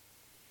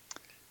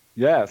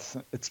 Yes,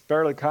 it's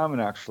fairly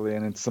common actually,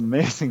 and it's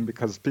amazing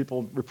because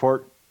people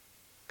report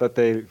that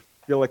they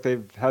feel like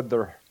they've had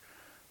their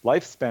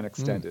lifespan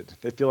extended.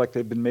 They feel like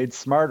they've been made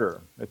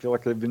smarter. They feel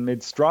like they've been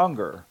made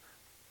stronger,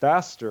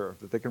 faster,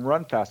 that they can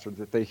run faster,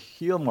 that they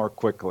heal more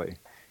quickly.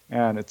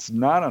 And it's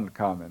not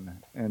uncommon.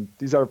 And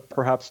these are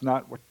perhaps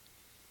not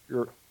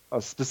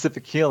a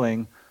specific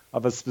healing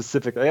of a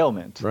specific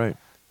ailment. Right.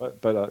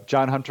 But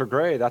John Hunter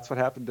Gray, that's what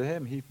happened to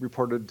him. He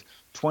reported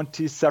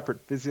 20 separate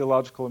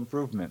physiological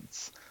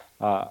improvements,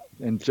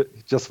 and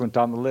just went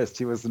down the list.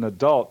 He was an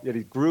adult, yet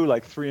he grew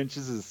like 3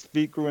 inches. His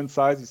feet grew in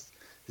size.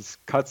 His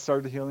cuts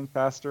started healing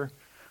faster.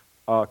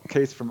 A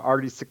case from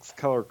Artie Six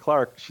Keller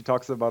Clark. She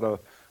talks about a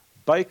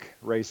bike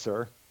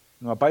racer,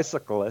 a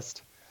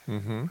bicyclist,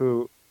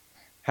 who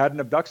had an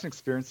abduction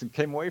experience and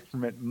came away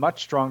from it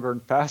much stronger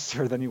and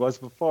faster than he was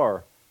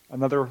before.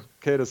 Another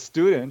kid, a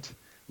student,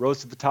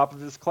 rose to the top of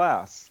his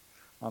class.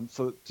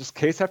 So just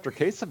case after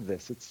case of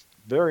this. It's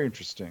very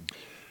interesting.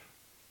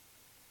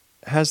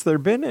 Has there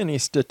been any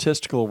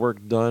statistical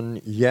work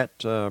done yet,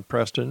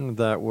 Preston,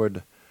 that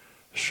would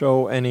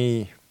show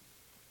any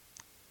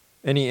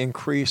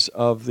increase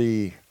of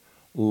the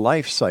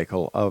life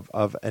cycle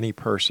of any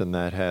person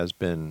that has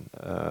been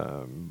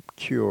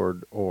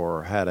cured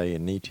or had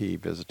an ET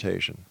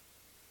visitation?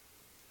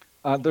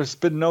 There's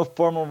been no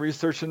formal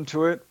research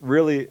into it,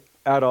 really,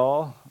 at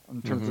all,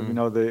 in terms of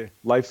the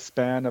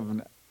lifespan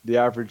of the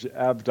average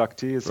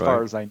abductee, as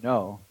far as I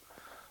know.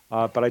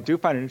 But I do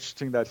find it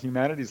interesting that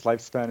humanity's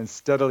lifespan is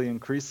steadily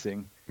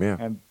increasing. Yeah.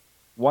 And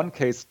one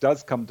case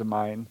does come to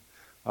mind.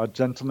 A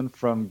gentleman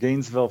from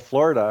Gainesville,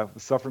 Florida,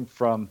 was suffering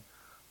from,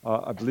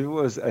 I believe it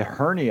was a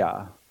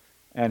hernia,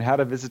 and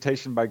had a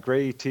visitation by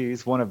gray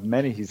ETs, one of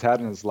many he's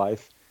had in his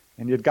life.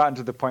 And he had gotten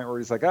to the point where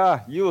he's like,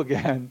 you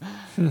again,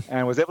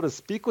 and was able to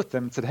speak with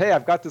them and said, hey,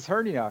 I've got this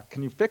hernia.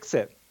 Can you fix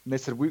it? And they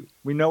said,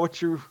 we know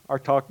what you are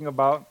talking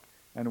about,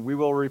 and we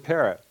will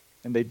repair it.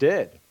 And they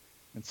did.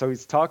 And so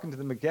he's talking to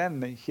them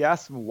again, and he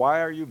asked them,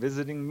 why are you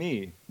visiting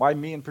me? Why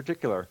me in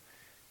particular?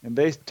 And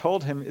they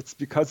told him it's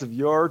because of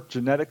your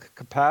genetic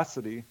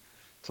capacity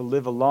to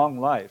live a long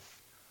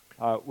life,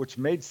 which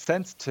made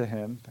sense to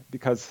him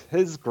because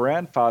his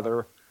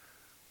grandfather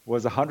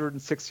was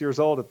 106 years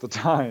old at the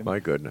time. My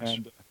goodness.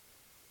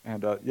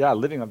 And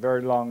living a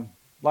very long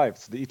life.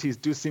 So the ETs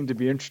do seem to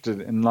be interested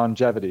in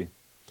longevity.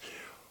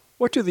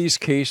 What do these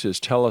cases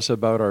tell us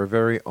about our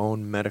very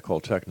own medical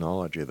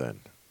technology then?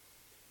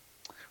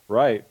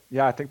 Right.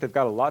 Yeah, I think they've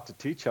got a lot to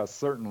teach us,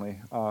 certainly.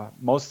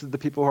 Most of the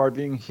people who are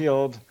being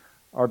healed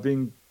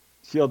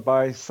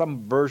by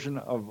some version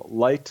of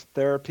light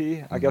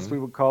therapy. I guess we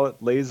would call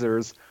it.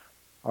 Lasers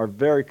are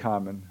very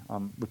common.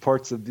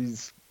 Reports of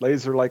these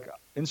laser-like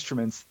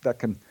instruments that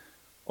can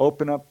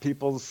open up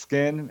people's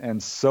skin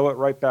and sew it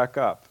right back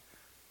up.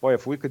 Boy,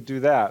 if we could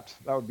do that,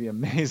 that would be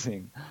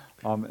amazing.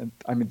 And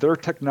I mean, their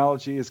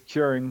technology is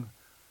curing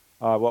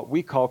what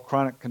we call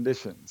chronic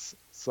conditions.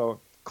 So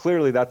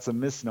clearly that's a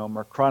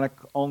misnomer. Chronic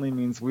only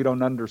means we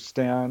don't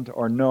understand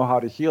or know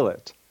how to heal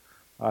it.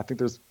 I think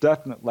there's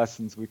definite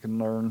lessons we can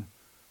learn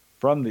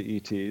from the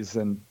ETs,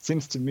 and it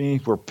seems to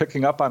me we're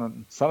picking up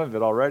on some of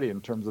it already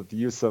in terms of the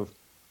use of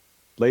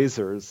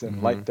lasers,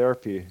 and light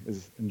therapy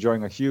is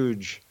enjoying a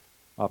huge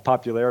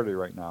popularity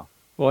right now.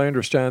 Well, I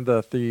understand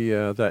that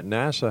that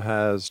NASA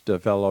has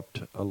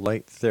developed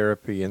light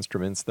therapy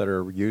instruments that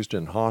are used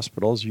in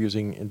hospitals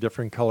using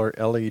different color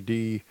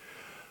LED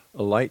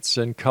lights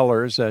and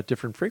colors at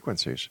different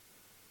frequencies.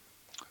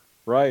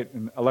 Right,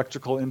 and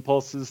electrical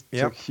impulses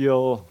to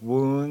heal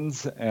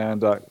wounds.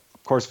 And of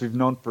course, we've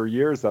known for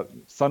years that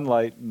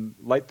sunlight and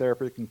light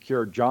therapy can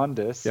cure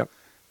jaundice. Yep.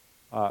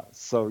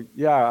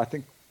 I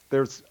think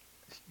there's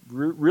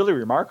really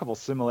remarkable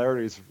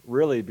similarities,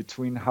 really,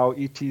 between how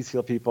ETs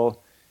heal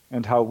people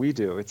and how we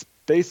do. It's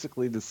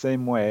basically the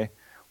same way.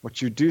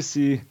 What you do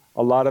see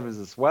a lot of is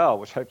as well,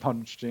 which I found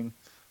interesting,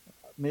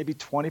 maybe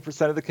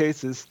 20% of the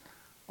cases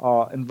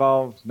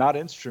involve not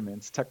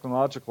instruments,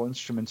 technological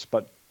instruments,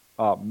 but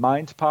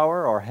mind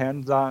power or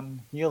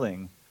hands-on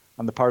healing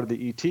on the part of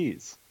the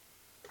ETs.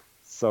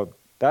 So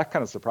that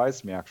kind of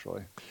surprised me,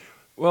 actually.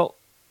 Well,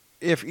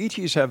 if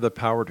ETs have the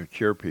power to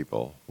cure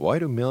people, why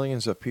do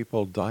millions of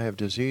people die of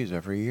disease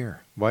every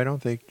year? Why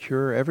don't they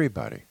cure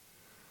everybody?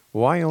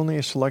 Why only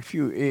a select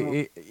few?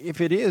 If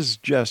it is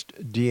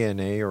just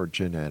DNA or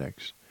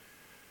genetics,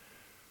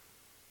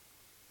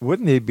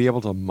 wouldn't they be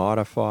able to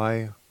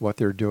modify what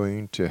they're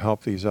doing to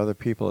help these other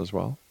people as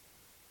well?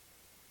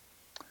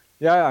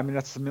 Yeah, I mean,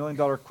 that's $1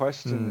 million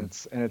question.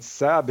 It's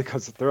sad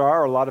because there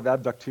are a lot of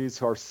abductees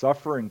who are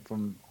suffering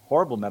from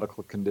horrible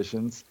medical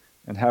conditions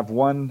and have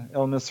one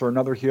illness or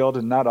another healed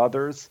and not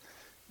others.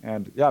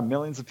 And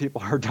millions of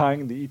people are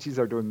dying. The ETs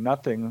are doing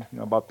nothing,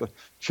 about the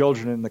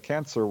children in the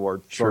cancer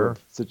ward sort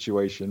of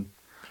situation.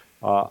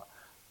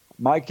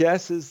 My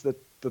guess is that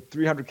the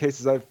 300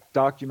 cases I've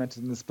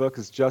documented in this book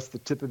is just the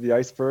tip of the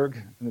iceberg,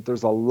 and that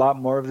there's a lot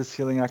more of this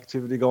healing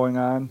activity going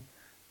on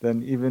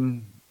than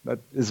even that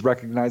is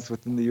recognized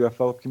within the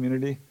UFO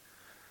community.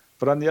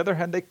 But on the other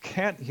hand, they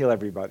can't heal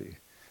everybody.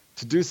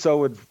 To do so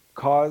would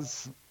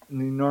cause an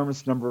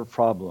enormous number of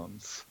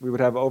problems. We would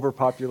have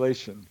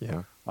overpopulation.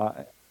 Yeah.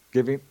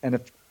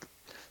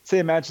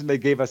 Imagine they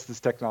gave us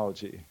this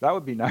technology. That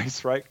would be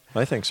nice, right?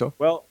 I think so.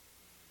 Well,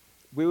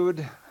 we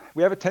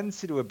have a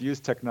tendency to abuse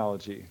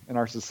technology in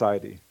our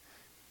society,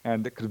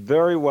 and it could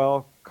very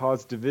well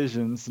cause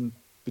divisions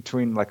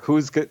between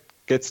who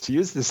gets to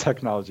use this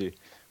technology.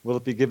 Will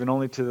it be given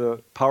only to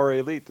the power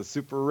elite, the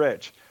super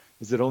rich?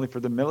 Is it only for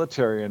the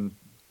military and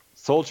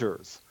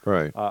soldiers?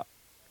 Right.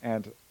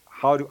 And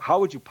how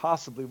would you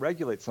possibly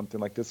regulate something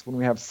like this when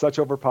we have such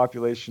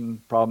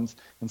overpopulation problems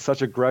and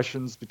such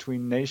aggressions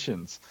between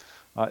nations?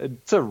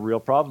 It's a real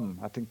problem.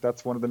 I think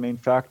that's one of the main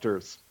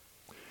factors.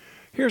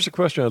 Here's a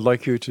question I'd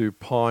like you to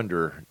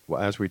ponder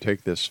as we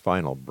take this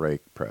final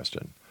break,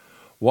 Preston.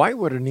 Why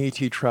would an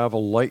ET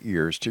travel light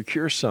years to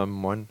cure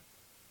someone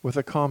with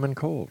a common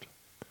cold?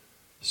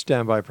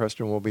 Stand by,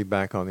 Preston. We'll be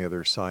back on the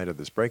other side of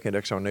this break. And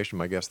X Zone Nation,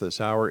 my guest this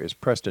hour is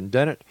Preston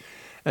Dennett,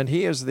 and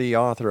he is the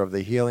author of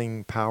The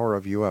Healing Power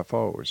of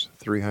UFOs,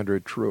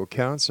 300 True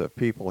Accounts of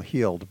People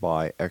Healed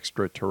by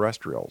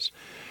Extraterrestrials.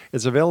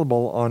 It's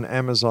available on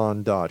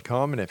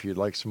Amazon.com, and if you'd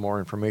like some more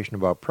information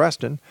about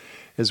Preston,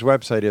 his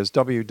website is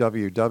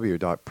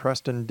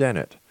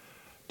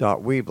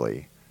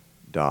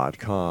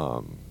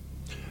www.prestondennett.weebly.com.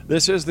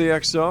 This is the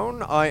X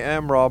Zone. I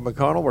am Rob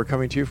McConnell. We're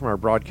coming to you from our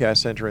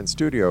broadcast center and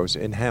studios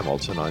in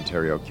Hamilton,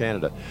 Ontario,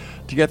 Canada.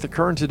 To get the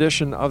current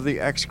edition of the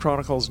X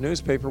Chronicles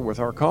newspaper with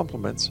our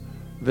compliments,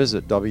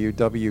 visit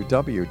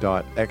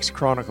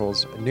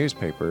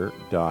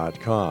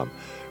www.xchroniclesnewspaper.com.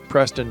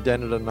 Preston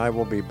Dennett and I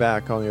will be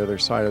back on the other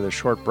side of the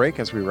short break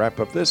as we wrap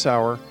up this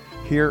hour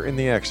here in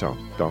the X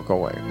Zone. Don't go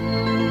away.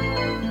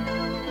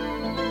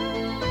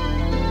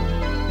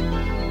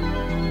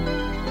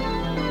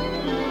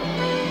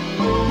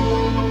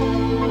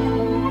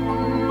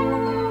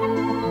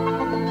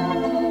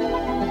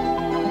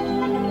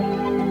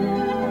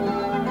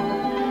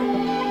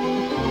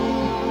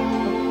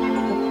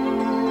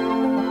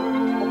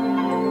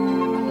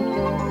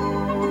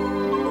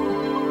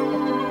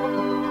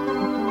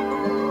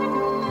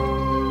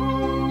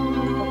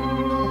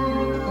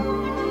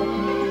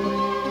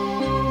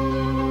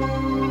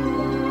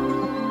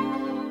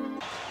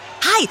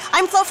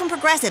 I'm Flo from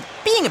Progressive.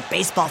 Being a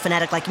baseball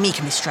fanatic like me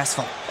can be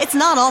stressful. It's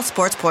not all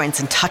sports points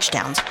and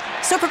touchdowns.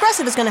 So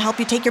Progressive is going to help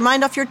you take your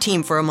mind off your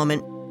team for a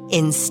moment.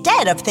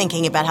 Instead of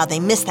thinking about how they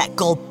missed that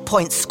goal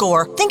point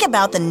score, think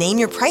about the Name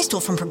Your Price tool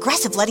from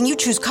Progressive, letting you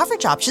choose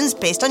coverage options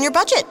based on your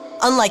budget,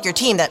 unlike your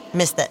team that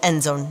missed the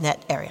end zone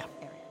net area.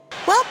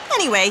 Well,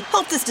 anyway,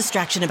 hope this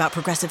distraction about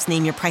Progressive's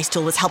Name Your Price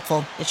tool was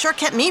helpful. It sure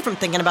kept me from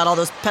thinking about all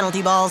those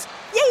penalty balls.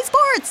 Yay,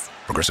 sports!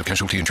 Progressive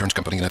Casualty Insurance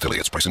Company and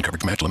Affiliates. Price and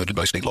coverage match limited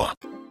by state law.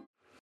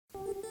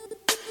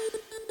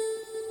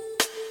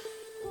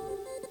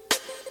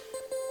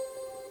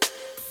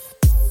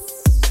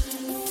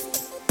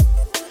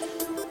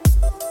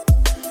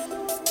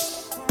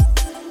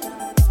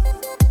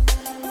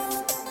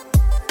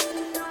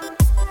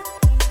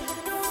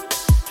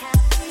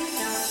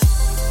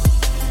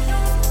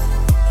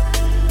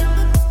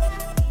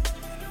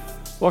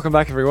 Welcome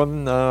back,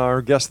 everyone.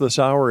 Our guest this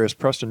hour is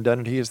Preston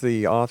Dennett. He is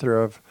the author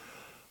of,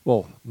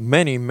 well,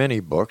 many, many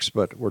books,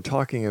 but we're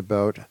talking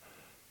about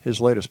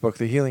his latest book,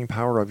 The Healing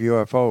Power of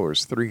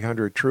UFOs,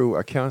 300 True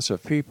Accounts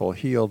of People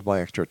Healed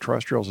by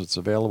Extraterrestrials. It's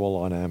available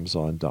on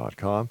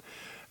Amazon.com.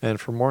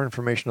 And for more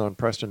information on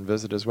Preston,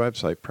 visit his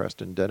website,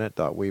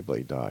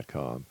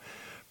 prestondennett.weebly.com.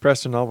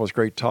 Preston, always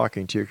great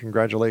talking to you.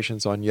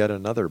 Congratulations on yet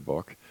another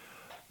book.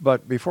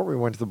 But before we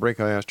went to the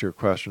break, I asked you a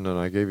question, and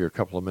I gave you a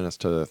couple of minutes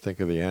to think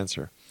of the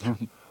answer.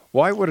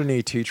 Why would an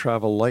ET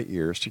travel light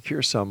years to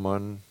cure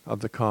someone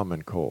of the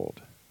common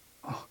cold?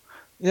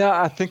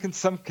 Yeah, I think in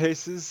some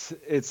cases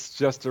it's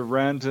just a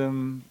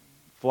random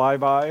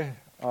flyby.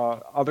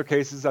 Other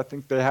cases, I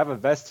think they have a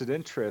vested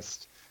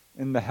interest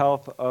in the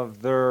health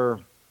of their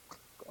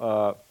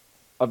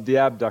of the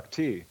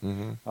abductee.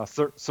 Mm-hmm.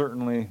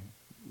 Certainly,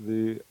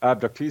 the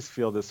abductees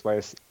feel this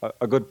way.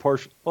 A good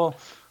portion, well,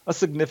 a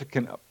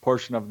significant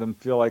portion of them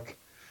feel like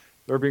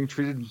they're being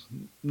treated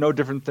no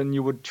different than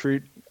you would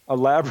treat a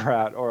lab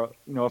rat or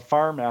a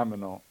farm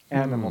animal,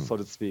 so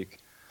to speak.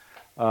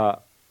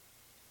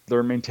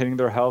 They're maintaining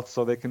their health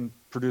so they can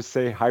produce,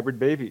 say, hybrid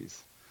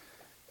babies.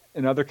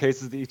 In other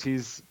cases, the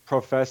ETs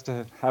profess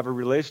to have a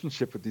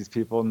relationship with these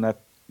people, and that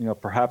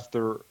perhaps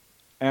they're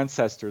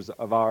ancestors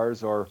of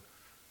ours or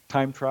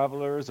time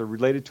travelers or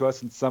related to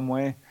us in some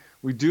way.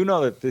 We do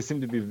know that they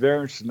seem to be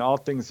very interested in all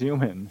things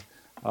human.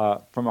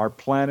 From our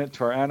planet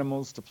to our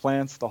animals to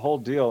plants, the whole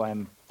deal.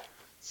 And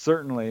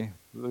certainly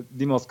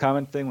the most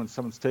common thing when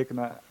someone's taken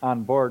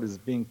on board is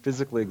being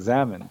physically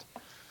examined.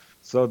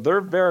 So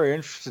they're very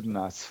interested in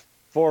us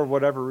for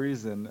whatever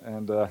reason.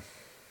 And,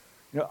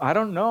 I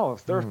don't know.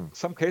 If there are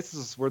some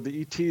cases where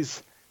the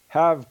ETs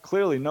have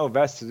clearly no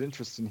vested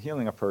interest in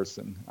healing a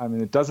person. I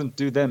mean, it doesn't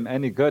do them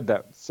any good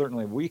that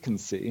certainly we can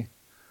see.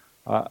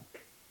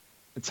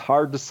 It's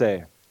hard to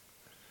say.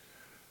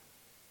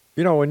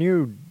 When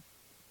you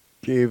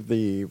gave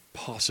the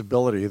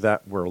possibility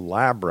that we're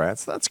lab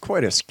rats, that's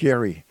quite a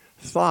scary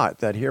thought,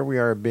 that here we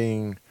are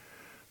being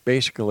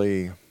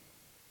basically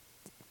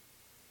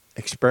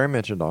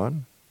experimented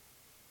on,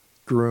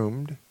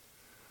 groomed,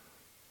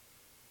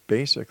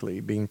 basically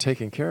being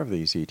taken care of,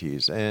 these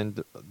ETs.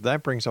 And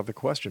that brings up the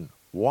question,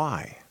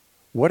 why?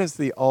 What is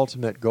the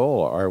ultimate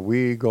goal? Are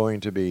we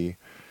going to be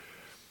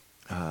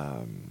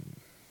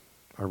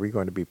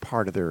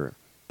part of their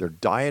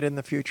diet in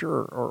the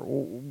future, or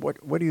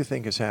what do you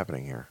think is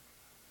happening here?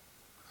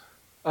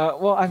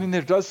 Well, I mean,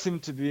 there does seem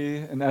to be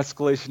an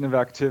escalation of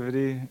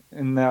activity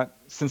in that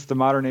since the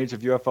modern age of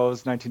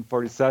UFOs,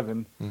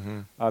 1947,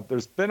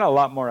 there's been a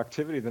lot more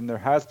activity than there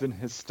has been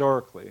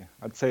historically.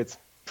 I'd say it's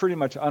pretty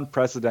much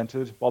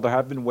unprecedented. While there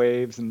have been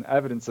waves and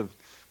evidence of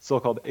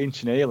so-called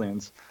ancient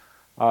aliens,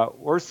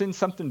 we're seeing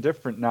something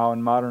different now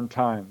in modern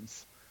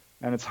times.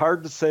 And it's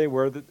hard to say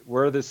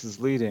where this is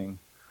leading.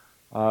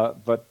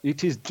 But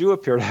ETs do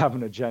appear to have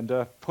an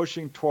agenda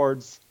pushing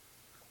towards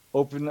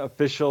open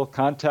official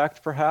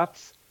contact,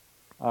 perhaps.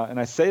 And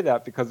I say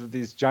that because of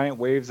these giant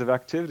waves of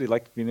activity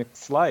like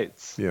Phoenix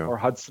Lights or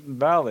Hudson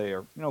Valley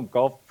or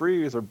Gulf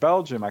Breeze or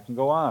Belgium. I can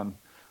go on.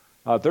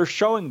 They're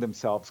showing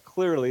themselves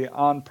clearly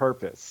on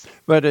purpose.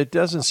 But it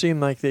doesn't seem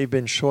like they've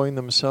been showing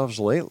themselves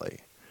lately.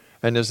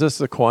 And is this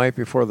the quiet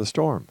before the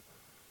storm?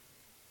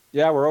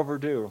 Yeah, we're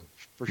overdue,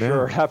 for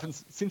sure.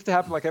 It seems to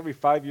happen like every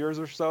 5 years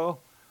or so,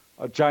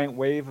 a giant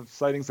wave of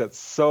sightings that's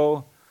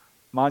so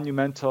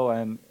monumental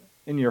and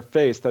in your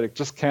face that it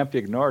just can't be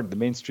ignored. The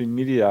mainstream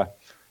media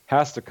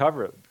has to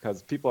cover it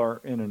because people are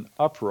in an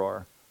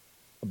uproar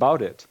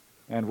about it.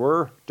 And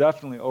we're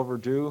definitely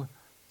overdue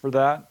for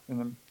that.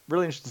 And I'm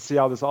really interested to see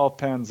how this all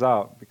pans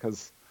out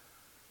because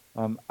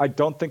I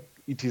don't think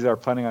ETs are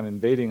planning on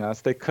invading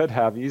us. They could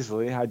have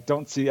easily. I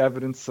don't see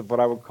evidence of what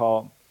I would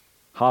call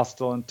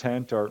hostile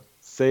intent or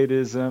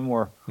sadism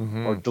or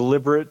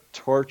deliberate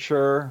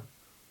torture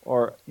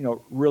or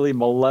really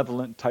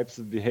malevolent types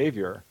of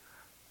behavior.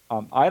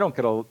 I don't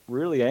get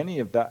really any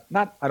of that.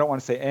 I don't want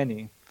to say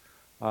any,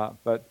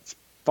 but it's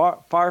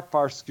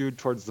far skewed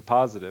towards the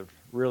positive,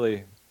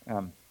 really,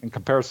 in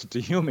comparison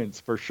to humans,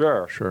 for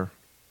sure. Sure.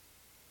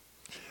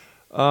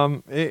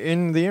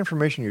 In the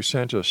information you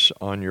sent us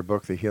on your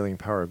book, The Healing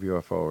Power of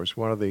UFOs,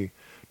 one of the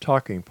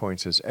talking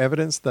points is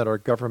evidence that our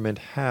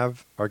governments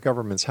have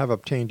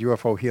obtained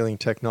UFO healing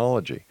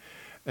technology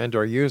and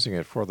are using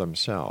it for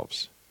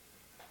themselves.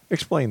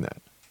 Explain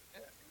that.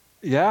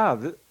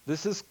 Yeah,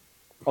 this is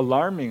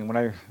alarming. When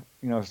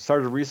I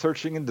started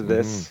researching into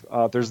this,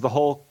 there's the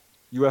whole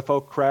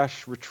UFO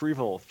crash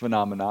retrieval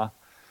phenomena,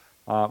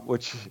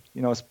 which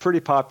is pretty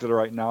popular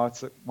right now.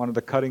 It's one of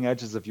the cutting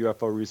edges of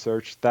UFO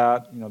research.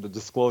 That the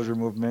disclosure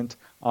movement,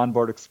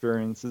 onboard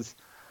experiences,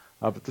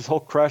 but this whole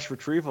crash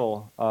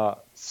retrieval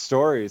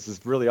stories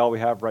is really all we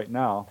have right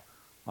now.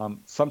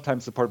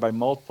 Sometimes supported by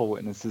multiple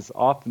witnesses,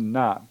 often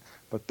not.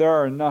 But there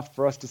are enough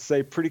for us to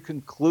say pretty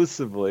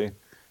conclusively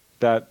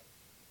that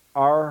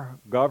our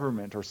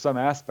government, or some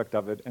aspect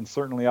of it, and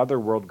certainly other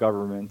world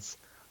governments,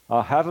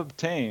 have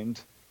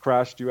obtained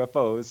crashed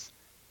UFOs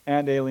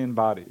and alien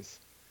bodies.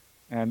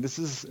 And this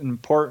is an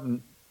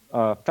important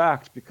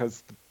fact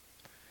because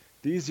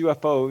these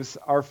UFOs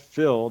are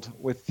filled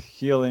with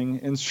healing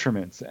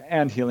instruments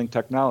and healing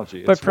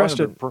technology. But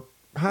Preston,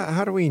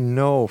 how do we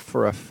know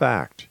for a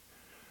fact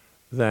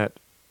that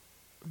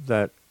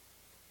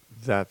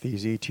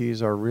these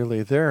ETs are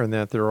really there and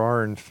that there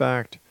are, in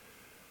fact,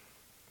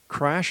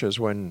 crashes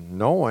when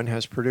no one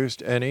has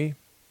produced any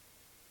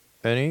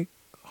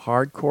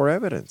hardcore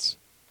evidence?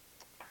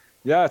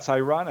 Yeah, it's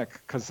ironic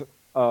because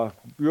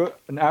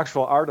an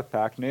actual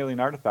artifact, an alien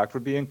artifact,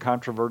 would be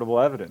incontrovertible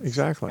evidence.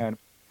 Exactly.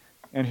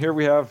 And here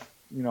we have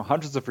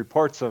hundreds of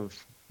reports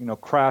of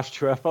crashed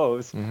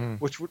UFOs,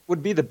 which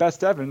would be the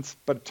best evidence.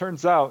 But it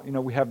turns out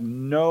we have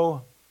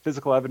no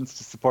physical evidence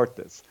to support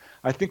this.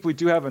 I think we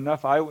do have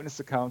enough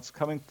eyewitness accounts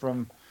coming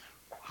from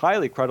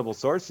highly credible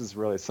sources,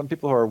 really. Some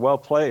people who are well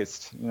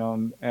placed,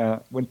 within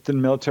the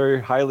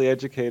military, highly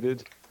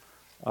educated,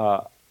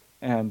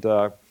 and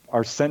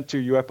are sent to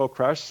UFO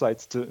crash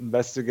sites to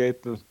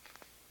investigate the,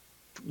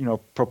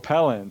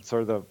 propellants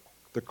or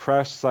the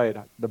crash site,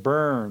 the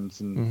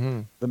burns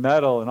and the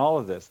metal and all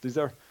of this. These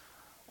are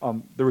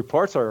the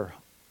reports are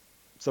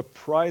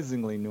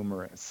surprisingly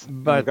numerous.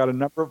 But we've got a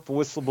number of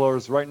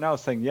whistleblowers right now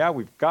saying, yeah,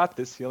 we've got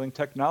this healing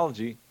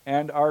technology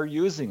and are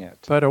using it.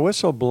 But a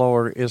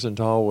whistleblower isn't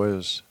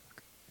always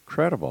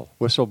credible.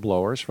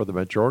 Whistleblowers, for the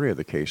majority of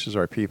the cases,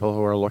 are people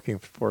who are looking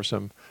for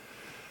some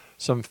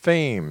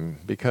fame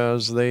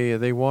because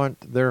they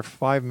want their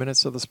 5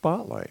 minutes of the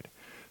spotlight.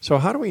 So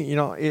how do we,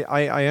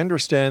 I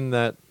understand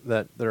that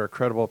there are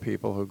credible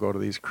people who go to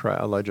these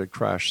alleged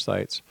crash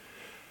sites,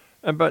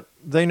 but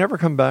they never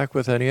come back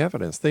with any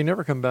evidence. They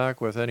never come back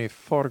with any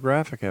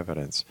photographic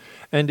evidence.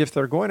 And if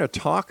they're going to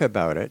talk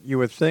about it, you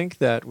would think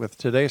that with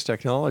today's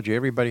technology,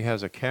 everybody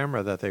has a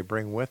camera that they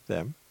bring with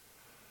them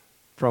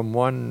from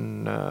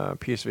one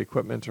piece of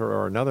equipment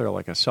or another,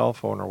 like a cell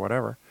phone or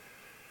whatever.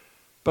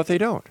 But they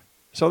don't.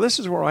 So this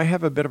is where I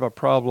have a bit of a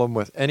problem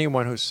with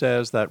anyone who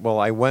says that, well,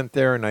 I went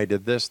there and I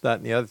did this, that,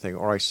 and the other thing,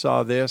 or I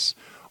saw this,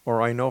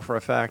 or I know for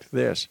a fact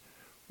this,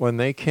 when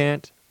they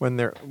can't, when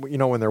they're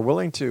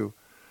willing to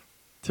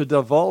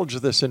divulge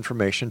this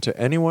information to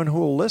anyone who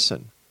will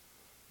listen,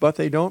 but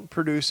they don't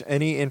produce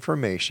any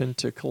information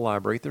to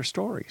corroborate their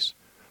stories.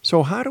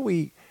 So how do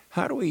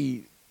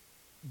we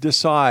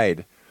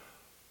decide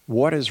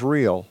what is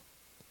real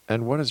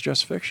and what is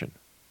just fiction?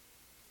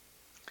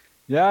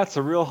 Yeah, it's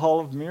a real hall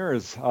of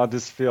mirrors,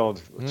 this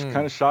field, which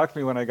kind of shocked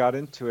me when I got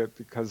into it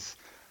because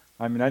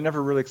I mean, I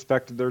never really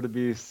expected there to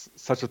be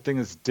such a thing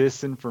as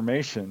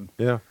disinformation.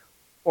 Yeah.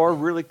 Or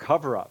really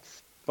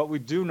cover-ups. But we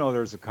do know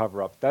there's a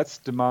cover-up. That's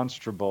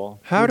demonstrable.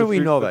 How do we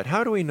know that?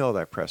 How do we know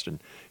that, Preston?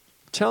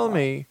 Tell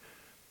me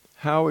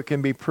how it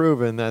can be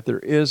proven that there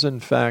is, in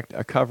fact,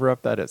 a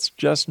cover-up, that it's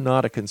just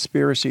not a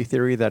conspiracy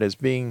theory that is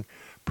being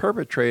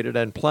perpetrated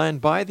and planned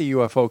by the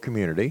UFO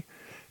community.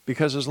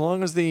 Because as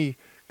long as the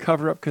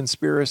cover-up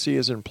conspiracy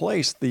is in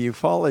place, the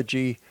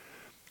ufology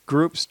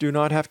groups do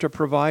not have to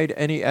provide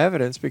any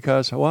evidence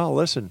because, well,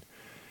 listen,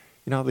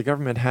 the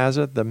government has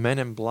it, the men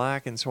in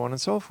black, and so on and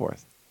so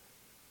forth.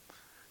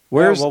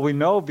 Well, we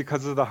know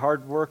because of the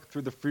hard work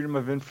through the Freedom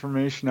of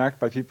Information Act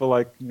by people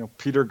like,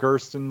 Peter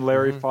Gersten,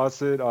 Larry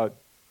Fawcett,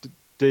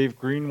 Dave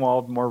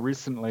Greenwald more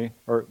recently,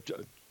 or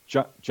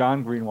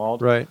John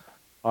Greenwald, right,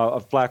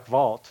 of Black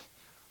Vault.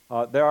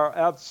 There are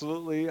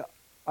absolutely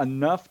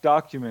enough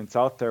documents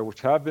out there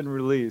which have been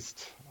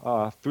released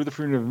through the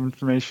Freedom of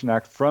Information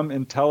Act from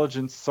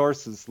intelligence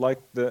sources like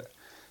the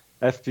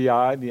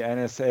FBI, the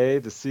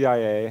NSA, the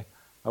CIA,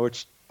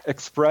 which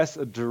express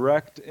a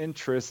direct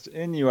interest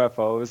in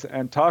UFOs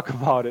and talk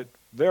about it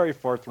very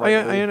forthrightly.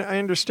 I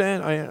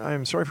understand.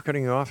 I'm sorry for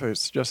cutting you off.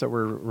 It's just that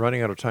we're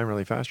running out of time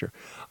really fast here.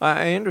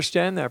 I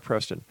understand that,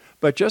 Preston.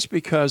 But just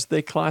because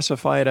they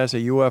classify it as a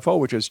UFO,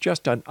 which is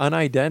just an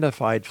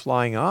unidentified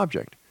flying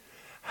object,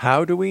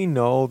 how do we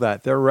know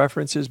that their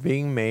reference is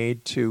being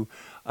made to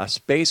a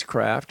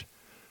spacecraft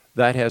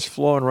that has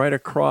flown right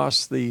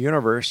across the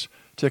universe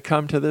to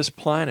come to this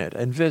planet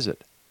and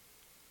visit?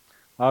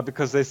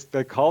 Because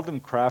they call them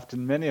craft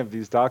in many of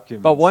these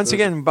documents. But once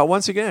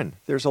again,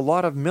 there's a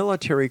lot of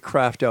military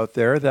craft out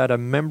there that a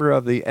member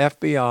of the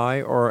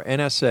FBI or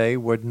NSA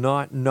would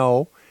not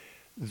know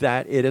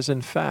that it is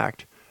in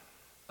fact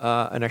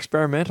an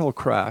experimental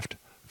craft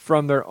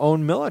from their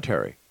own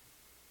military.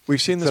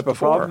 We've seen this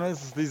before. The problem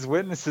is these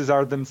witnesses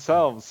are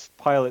themselves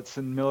pilots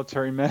and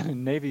military men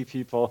and Navy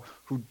people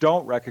who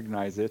don't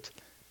recognize it,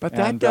 but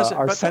that doesn't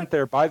are sent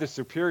there by the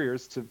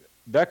superiors to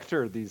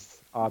vector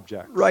these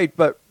objects. Right,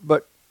 but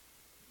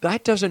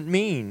that doesn't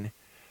mean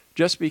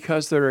just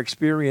because they're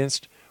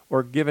experienced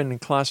or given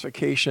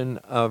classification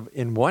of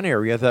in one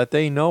area that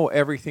they know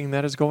everything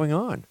that is going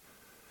on.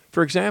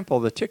 For example,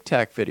 the Tic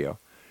Tac video.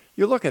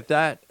 You look at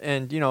that,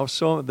 and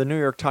so the New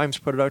York Times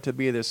put it out to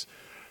be this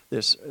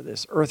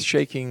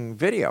earth-shaking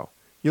video.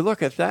 You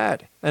look at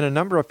that, and a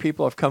number of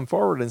people have come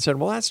forward and said,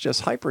 well, that's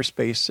just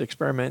hyperspace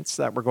experiments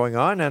that were going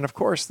on. And, of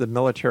course, the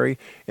military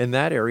in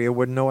that area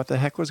wouldn't know what the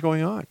heck was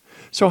going on.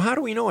 So how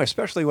do we know,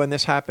 especially when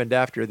this happened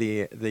after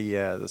the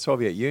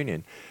Soviet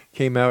Union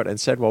came out and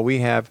said, well, we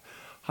have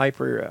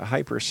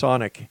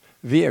hypersonic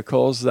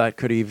vehicles that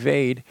could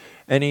evade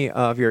any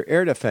of your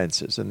air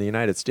defenses. And the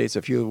United States,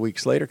 a few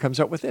weeks later, comes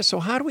out with this. So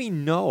how do we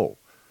know?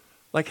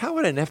 Like, how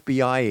would an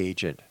FBI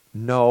agent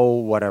know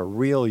what a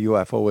real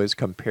UFO is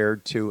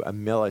compared to a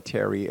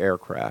military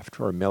aircraft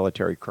or a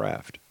military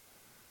craft?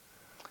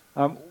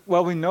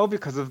 Well, we know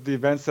because of the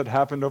events that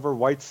happened over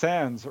White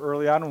Sands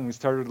early on when we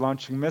started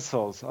launching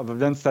missiles, of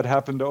events that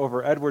happened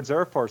over Edwards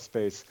Air Force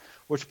Base,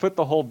 which put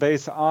the whole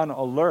base on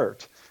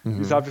alert. Mm-hmm.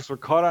 These objects were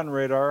caught on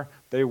radar.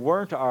 They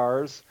weren't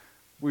ours.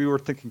 We were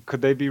thinking,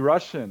 could they be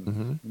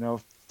Russian? Mm-hmm.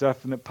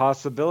 Definite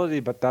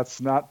possibility, but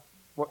that's not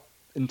what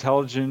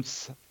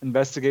intelligence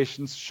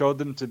investigations showed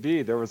them to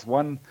be. There was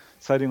one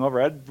sighting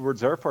over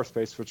Edwards Air Force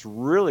Base which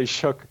really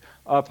shook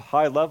up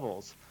high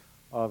levels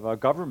of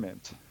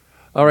government.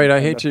 All right,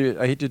 I hate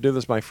to do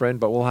this, my friend,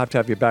 but we'll have to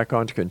have you back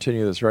on to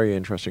continue this very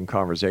interesting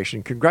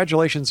conversation.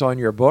 Congratulations on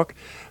your book,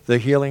 The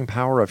Healing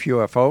Power of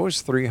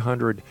UFOs,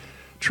 300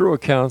 True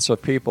Accounts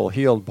of People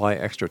Healed by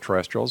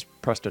Extraterrestrials.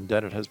 Preston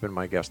Dennett has been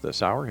my guest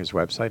this hour. His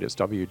website is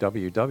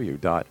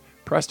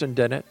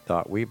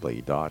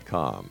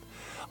www.prestondennett.weebly.com.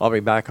 I'll be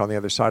back on the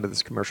other side of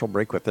this commercial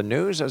break with the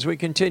news as we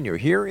continue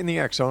here in the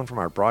X Zone from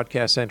our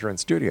broadcast center and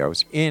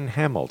studios in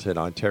Hamilton,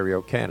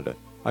 Ontario, Canada.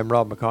 I'm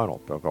Rob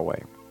McConnell. Don't go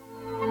away.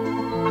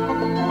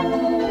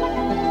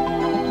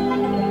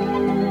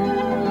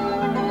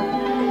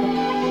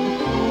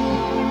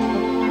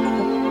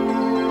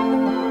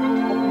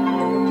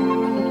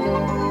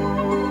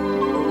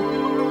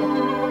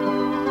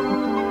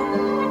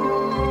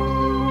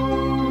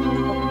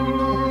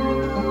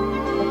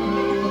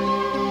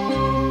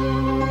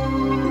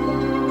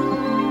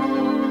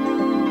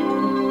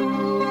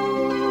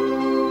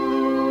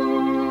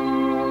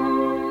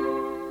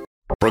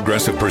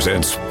 Progressive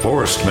presents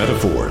Forced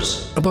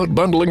Metaphors about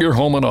bundling your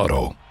home and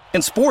auto.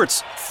 In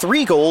sports,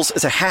 3 goals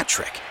is a hat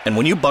trick. And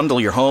when you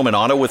bundle your home and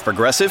auto with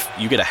Progressive,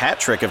 you get a hat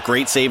trick of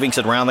great savings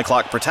and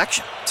round-the-clock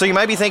protection. So you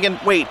might be thinking,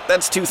 wait,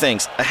 that's 2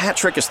 things. A hat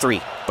trick is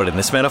 3. But in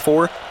this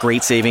metaphor,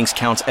 great savings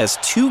counts as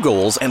 2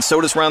 goals, and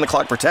so does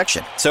round-the-clock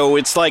protection. So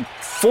it's like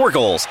 4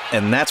 goals,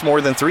 and that's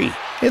more than 3.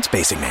 It's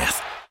basic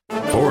math.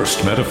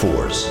 Forced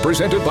Metaphors,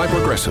 presented by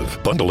Progressive.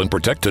 Bundle and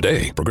protect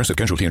today. Progressive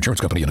Casualty Insurance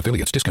Company and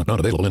affiliates. Discount not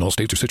available in all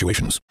states or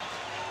situations.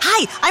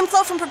 Hi, I'm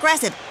Flo from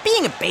Progressive.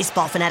 Being a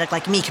baseball fanatic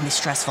like me can be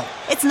stressful.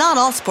 It's not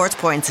all sports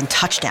points and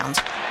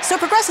touchdowns. So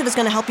Progressive is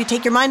going to help you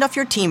take your mind off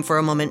your team for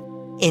a moment.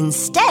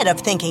 Instead of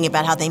thinking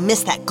about how they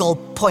missed that goal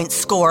point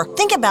score,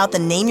 think about the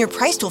Name Your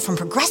Price tool from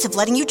Progressive,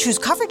 letting you choose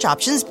coverage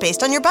options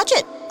based on your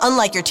budget,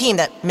 unlike your team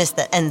that missed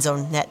the end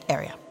zone net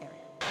area.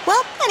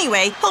 Well,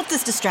 anyway, hope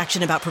this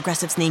distraction about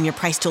Progressive's Name Your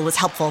Price tool was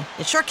helpful.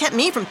 It sure kept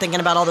me from thinking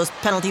about all those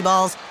penalty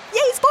balls.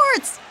 Yay,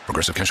 sports!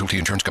 Progressive Casualty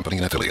Insurance Company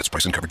and affiliates.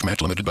 Price and coverage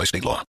match limited by state law.